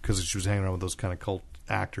 but because she was hanging around with those kind of cult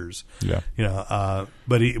actors. Yeah.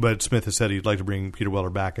 But Smith has said he'd like to bring Peter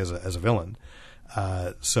Weller back as a villain.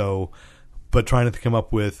 But trying to come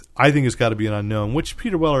up with, I think it's got to be an unknown, which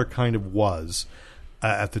Peter Weller kind of was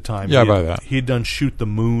at the time. Yeah, by that. He had done Shoot the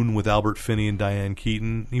Moon with Albert Finney and Diane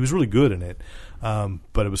Keaton. He was really good in it.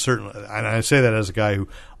 But it was certainly, and I say that as a guy who,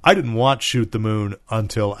 I didn't watch Shoot the Moon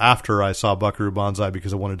until after I saw Buckaroo Banzai,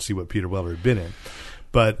 because I wanted to see what Peter Weller had been in.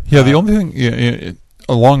 But the only thing,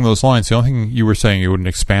 along those lines, the only thing you were saying you wouldn't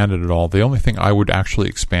expand it at all. The only thing I would actually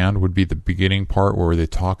expand would be the beginning part where they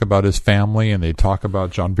talk about his family and they talk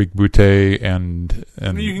about John Big Butte and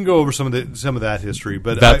I mean, you can go over some of that history,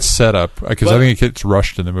 but that's set up because I think it gets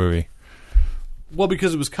rushed in the movie. Well,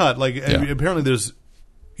 because it was cut. Like apparently, there's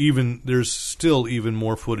still even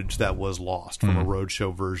more footage that was lost from a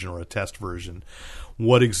roadshow version or a test version.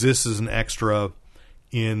 What exists as an extra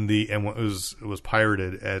in and what was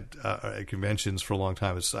pirated at conventions for a long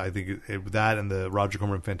time. I think that and the Roger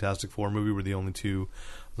Corman Fantastic Four movie were the only two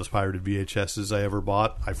of those pirated VHSs I ever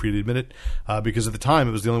bought. I freely admit it, because at the time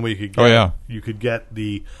it was the only way you could get. You could get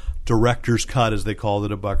the director's cut, as they called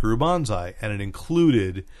it, of Buckaroo Banzai, and it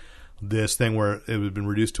included this thing where it had been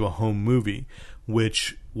reduced to a home movie,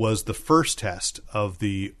 which was the first test of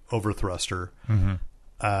the overthruster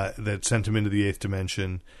that sent him into the eighth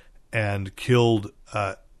dimension and killed.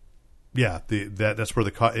 That's where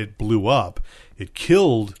it blew up. It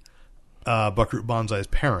killed Buckaroo Banzai's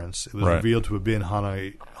parents. It was revealed to have been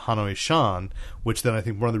Hanoi Shan, which then I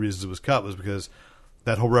think one of the reasons it was cut was because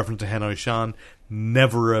that whole reference to Hanoi Shan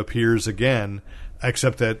never appears again,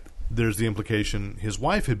 except that there's the implication his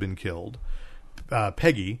wife had been killed.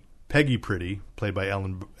 Peggy Pretty, played by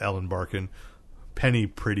Ellen Barkin. Penny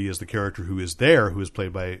Pretty is the character who is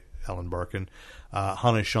played by Ellen Barkin.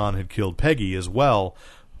 Hanoi Shan had killed Peggy as well,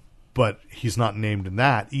 but he's not named in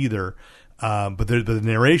that either. But the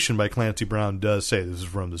narration by Clancy Brown does say this is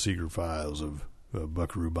from the secret files of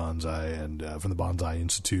Buckaroo Banzai and from the Banzai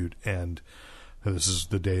Institute, and this is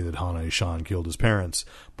the day that Hanoi Shan killed his parents.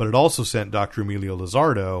 But it also sent Dr. Emilio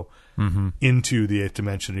Lizardo into the eighth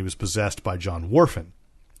dimension. He was possessed by John Worfen.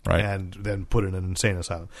 Right. And then put in an insane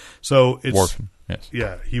asylum. So it's Worfen, yes.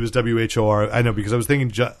 Yeah, he was WHOR. I know, because I was thinking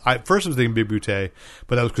first I was thinking Big Butte,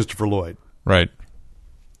 but that was Christopher Lloyd. Right.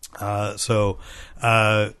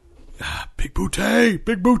 Big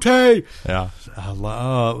Butte. Yeah. It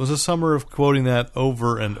was a summer of quoting that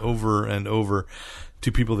over and over and over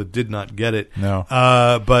to people that did not get it. No.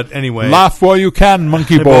 But anyway, laugh while you can,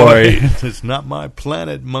 monkey boy. It's not my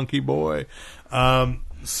planet, monkey boy.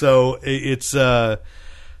 So it's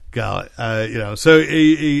so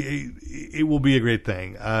it will be a great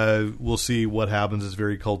thing. We'll see what happens. It's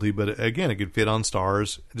very culty, but again, it could fit on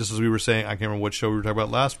Stars. Just as we were saying, I can't remember what show we were talking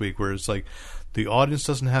about last week, where it's like the audience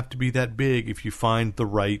doesn't have to be that big if you find the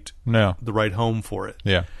right home for it.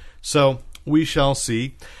 Yeah. So we shall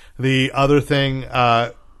see. The other thing,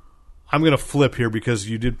 I'm going to flip here because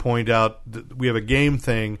you did point out that we have a game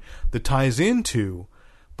thing that ties into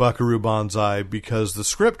Buckaroo Banzai, because the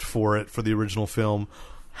script for it, for the original film,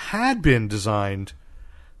 had been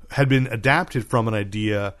adapted from an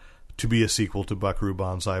idea to be a sequel to Buckaroo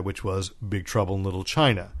Banzai, which was Big Trouble in Little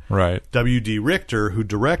China. Right. W.D. Richter, who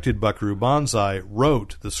directed Buckaroo Banzai,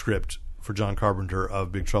 wrote the script for John Carpenter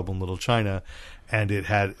of Big Trouble in Little China, and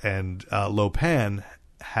Lo Pan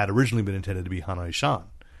had originally been intended to be Hanoi Shan.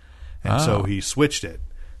 And so he switched it.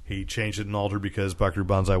 He changed it and altered because Buckaroo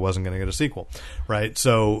Banzai wasn't going to get a sequel, right?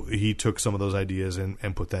 So he took some of those ideas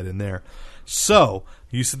and put that in there. So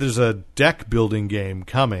you said there's a deck building game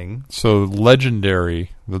coming. So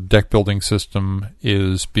Legendary, the deck building system,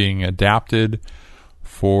 is being adapted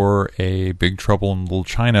for a Big Trouble in Little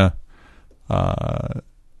China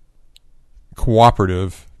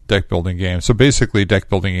cooperative deck building game. So basically, deck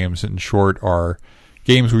building games, in short, are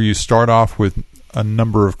games where you start off with a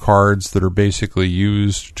number of cards that are basically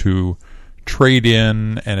used to trade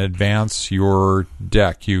in and advance your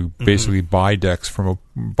deck. You basically buy cards from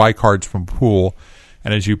a pool,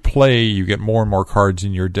 and as you play, you get more and more cards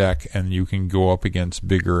in your deck, and you can go up against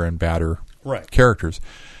bigger and badder characters.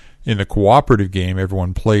 In a cooperative game,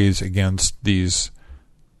 everyone plays against these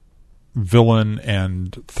villain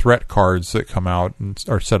and threat cards that come out and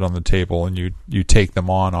are set on the table, and you take them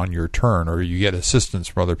on your turn, or you get assistance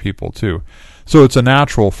from other people too. So it's a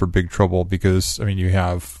natural for Big Trouble because, I mean, you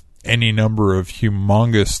have any number of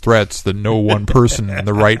humongous threats that no one person in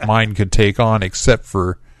the right mind could take on except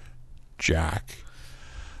for Jack.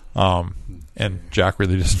 And Jack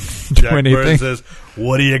really doesn't do anything. Jack says,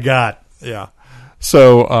 "What do you got?" Yeah.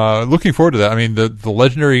 So looking forward to that. I mean, the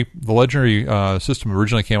legendary system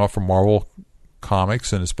originally came out from Marvel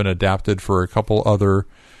Comics, and it's been adapted for a couple other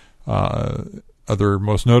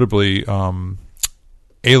most notably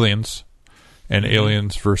Aliens and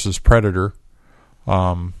Aliens versus Predator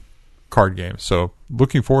card games. So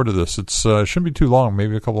looking forward to this. It's shouldn't be too long,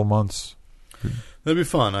 maybe a couple of months. That'd be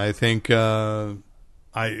fun. I think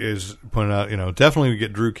is pointing out, definitely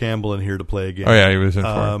get Drew Campbell in here to play a game. Oh yeah, he was in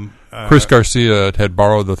for it. Chris Garcia had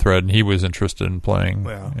borrowed the thread, and he was interested in playing.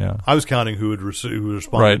 Yeah. I was counting who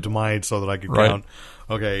responded to mine so that I could count.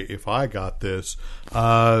 Okay, if I got this,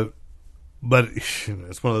 but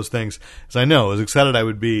it's one of those things. As I know, as excited I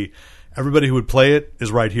would be, everybody who would play it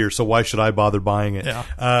is right here. So why should I bother buying it?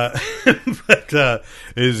 Yeah. But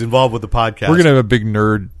is involved with the podcast. We're gonna have a big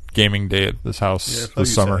nerd gaming day at this house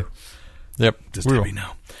this summer. Yep. Just let me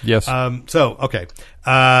know. Yes. So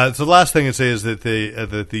the last thing I'd say is that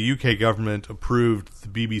the UK government approved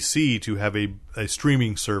the BBC to have a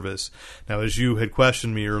streaming service. Now, as you had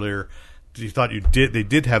questioned me earlier, you thought they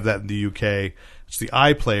did have that in the UK. It's the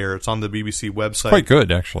iPlayer. It's on the BBC website. Quite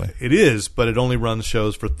good, actually. It is, but it only runs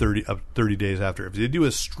shows for 30 days after. If they do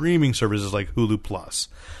a streaming service, it's like Hulu Plus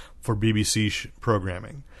for BBC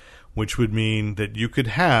programming, which would mean that you could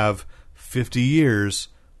have 50 years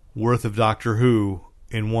worth of Doctor Who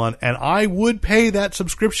in one, and I would pay that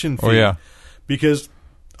subscription fee. Oh yeah, because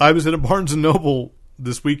I was at a Barnes and Noble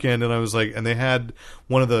this weekend, and I was like, and they had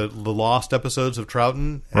one of the lost episodes of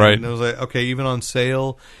Troughton, and I was like, okay, even on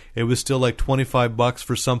sale, it was still like $25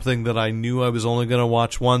 for something that I knew I was only going to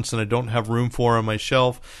watch once, and I don't have room for on my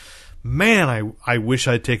shelf. Man, I wish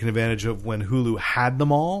I'd taken advantage of when Hulu had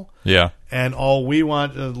them all. Yeah, and all we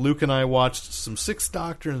watched, Luke and I watched some Sixth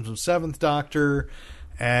Doctor and some Seventh Doctor.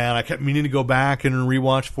 And I kept meaning to go back and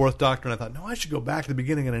rewatch Fourth Doctor, and I thought, no, I should go back to the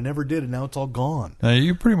beginning, and I never did, and now it's all gone. Now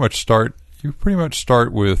you pretty much start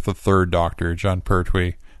with the Third Doctor, John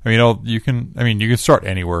Pertwee. I mean, you can start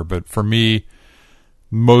anywhere, but for me,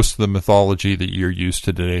 most of the mythology that you're used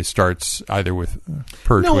to today starts either with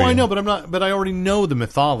Pertwee. No, I know, but I'm not. But I already know the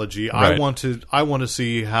mythology. Right. I want to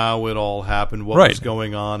see how it all happened, what was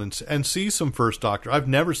going on, and see some First Doctor. I've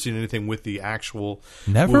never seen anything with the actual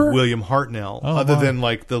with William Hartnell, other than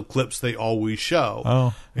like the clips they always show.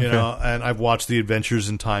 Oh, okay. And I've watched the Adventures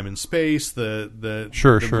in Time and Space, the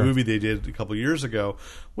movie they did a couple of years ago,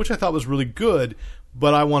 which I thought was really good.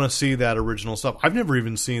 But I want to see that original stuff. I've never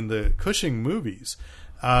even seen the Cushing movies.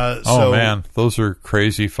 Man, those are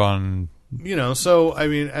crazy fun. So I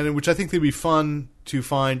mean, and which I think they'd be fun to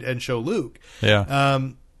find and show Luke. Yeah.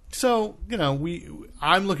 I'm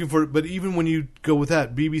looking for it, but even when you go with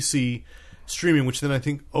that BBC streaming, which then I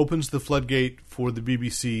think opens the floodgate for the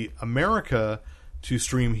BBC America to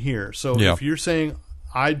stream here. So if you're saying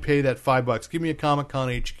I'd pay that $5, give me a Comic-Con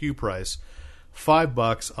HQ price,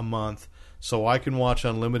 $5 a month. So I can watch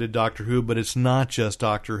unlimited Doctor Who, but it's not just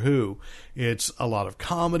Doctor Who. It's a lot of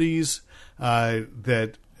comedies.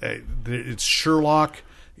 It's Sherlock.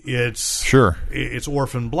 It's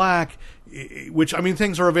Orphan Black. Which, I mean,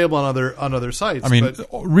 things are available on other sites. I mean,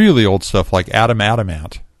 really old stuff like Adam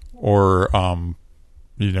Adamant, or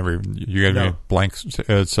you gave me blanks.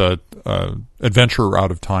 It's a Adventure Out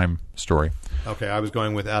of Time story. Okay, I was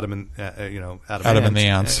going with Adam and Adam and the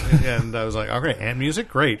Ants, and I was like, okay, Ant Music,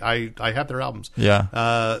 great. I have their albums. Yeah,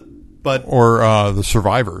 but the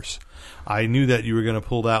Survivors. I knew that you were going to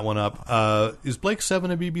pull that one up. Is Blake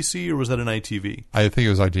 7 a BBC or was that an ITV? I think it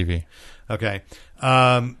was ITV. Okay,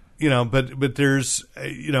 but there's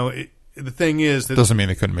the thing is that doesn't mean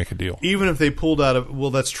they couldn't make a deal. Even if they pulled out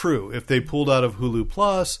of that's true. If they pulled out of Hulu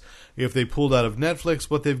Plus, if they pulled out of Netflix,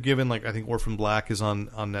 what they've given, like I think Orphan Black is on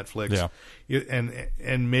Netflix,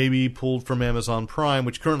 and maybe pulled from Amazon Prime,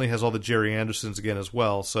 which currently has all the Jerry Andersons again as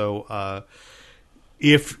well. So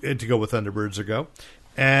if to go with Thunderbirds or go,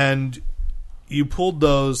 and you pulled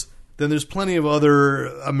those. Then there's plenty of other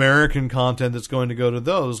American content that's going to go to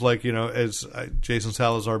those. Like, as Jason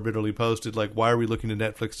Salazar bitterly posted, like, why are we looking to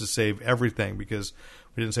Netflix to save everything? Because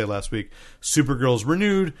we didn't say last week, Supergirl's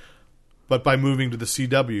renewed, but by moving to the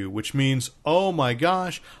CW, which means, oh my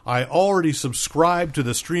gosh, I already subscribed to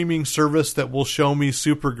the streaming service that will show me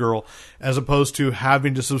Supergirl, as opposed to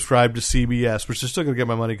having to subscribe to CBS, which is still going to get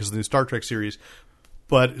my money because of the new Star Trek series.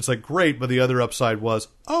 But it's like, great, but the other upside was,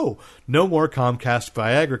 no more Comcast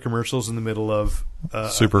Viagra commercials in the middle of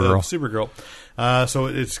Supergirl. So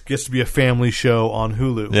it gets to be a family show on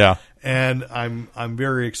Hulu. Yeah. And I'm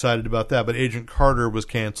very excited about that. But Agent Carter was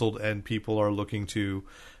canceled, and people are looking to,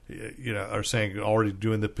 are saying, already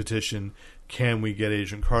doing the petition, can we get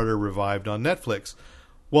Agent Carter revived on Netflix?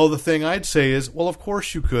 Well, the thing I'd say is, well, of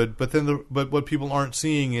course you could, but what people aren't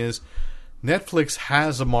seeing is Netflix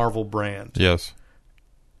has a Marvel brand. Yes.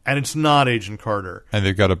 And it's not Agent Carter. And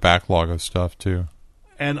they've got a backlog of stuff, too.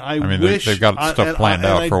 And I wish... They've got stuff planned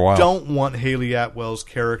out for a while. I don't want Haley Atwell's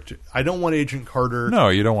character... I don't want Agent Carter... No,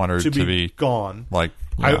 you don't want her to be gone. Like...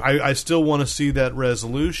 Yeah. I still want to see that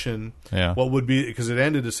resolution. Yeah. What would be... Because it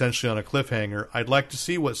ended essentially on a cliffhanger. I'd like to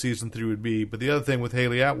see what Season 3 would be. But the other thing with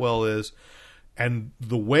Haley Atwell is... And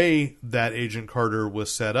the way that Agent Carter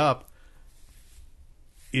was set up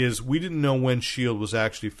is we didn't know when S.H.I.E.L.D. was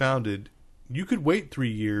actually founded. You could wait 3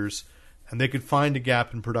 years, and they could find a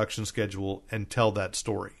gap in production schedule and tell that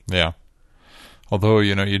story. Yeah. Although,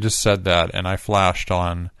 you just said that, and I flashed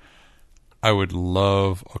on, I would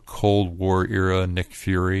love a Cold War era Nick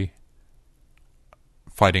Fury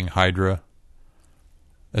fighting Hydra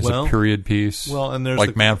as a period piece. Well, and there's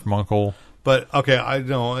like Man from U.N.C.L.E. But, okay, I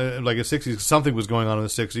know, like the 60s, something was going on in the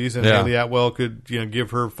 60s, and Haley Atwell could, give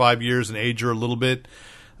her 5 years and age her a little bit.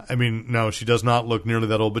 I mean, no, she does not look nearly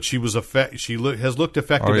that old, but she was has looked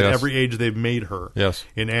effective at every age they've made her. Yes.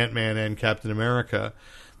 In Ant-Man and Captain America.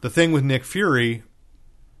 The thing with Nick Fury,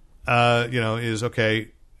 is, okay,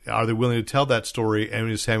 are they willing to tell that story? And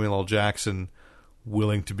is Samuel L. Jackson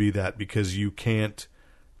willing to be that? Because you can't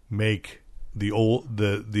make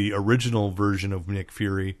the original version of Nick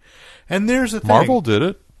Fury. And there's a thing. Marvel did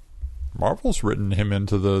it. Marvel's written him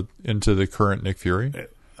into the current Nick Fury.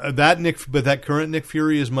 But that current Nick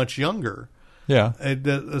Fury is much younger. Yeah, as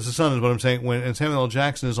the son is what I'm saying. And Samuel L.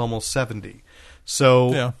 Jackson is almost 70.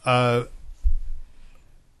 So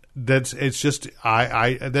it's just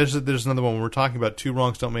there's another one when we're talking about two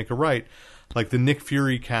wrongs don't make a right. Like the Nick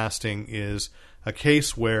Fury casting is a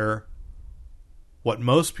case where who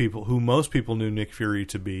most people knew Nick Fury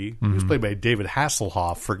to be, he was played by David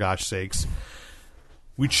Hasselhoff, for gosh sakes.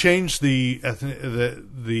 We changed the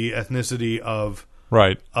ethnicity of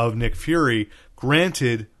Nick Fury.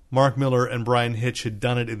 Granted, Mark Miller and Brian Hitch had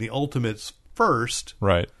done it in the Ultimates first,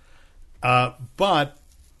 right? But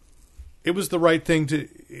it was the right thing to.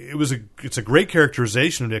 It's a great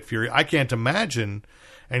characterization of Nick Fury. I can't imagine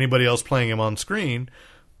anybody else playing him on screen,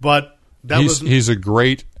 but he's a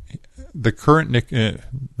great. The current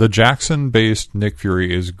the Jackson-based Nick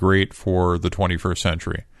Fury is great for the 21st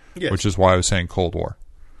century, which is why I was saying Cold War.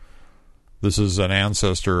 This is an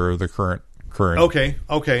ancestor of the current. Okay.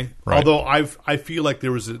 Right. Although I feel like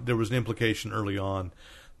there was an implication early on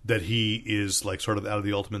that he is like sort of out of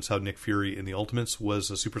the Ultimates, how Nick Fury in the Ultimates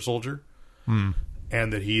was a super soldier, and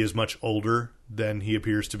that he is much older than he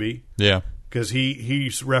appears to be. Yeah. Because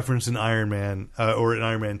he's referenced in Iron Man, or in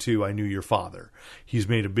Iron Man 2, I Knew Your Father. He's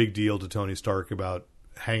made a big deal to Tony Stark about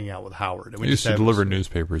hanging out with Howard. And he used to deliver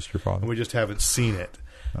newspapers to your father. And we just haven't seen it.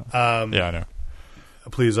 Yeah, I know.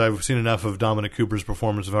 Please, I've seen enough of Dominic Cooper's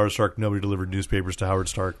performance of Howard Stark. Nobody delivered newspapers to Howard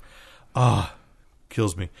Stark.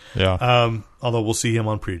 Kills me. Yeah. Although we'll see him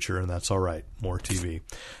on Preacher, and that's all right. More TV.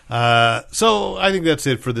 So I think that's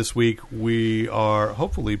it for this week. We are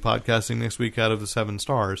hopefully podcasting next week out of the 7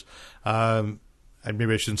 stars. Maybe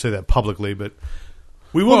I shouldn't say that publicly, but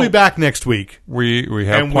we will be back next week. We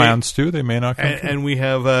have plans too. They may not come true. And we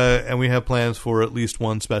have plans for at least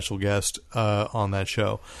one special guest on that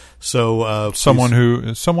show. So someone who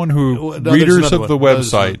readers of the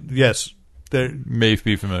website may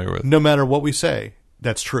be familiar with. No matter what we say,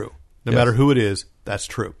 that's true. No matter who it is, that's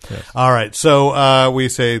true. Yes. All right. So we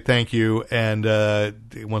say thank you. And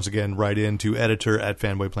once again, write in to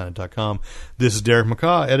editor@fanboyplanet.com. This is Derek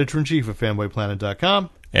McCaw, editor-in-chief of fanboyplanet.com.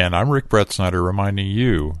 And I'm Rick Brett Snyder, reminding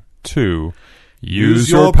you to use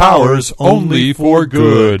your powers only for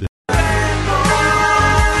good.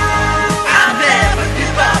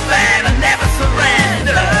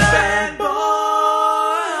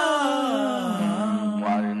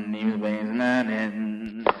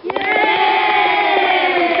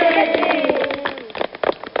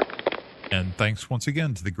 And thanks once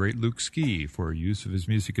again to the great Luke Ski for use of his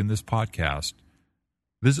music in this podcast.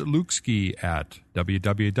 Visit Luke Ski at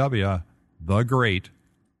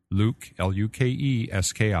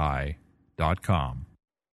www.thegreatlukeski.com.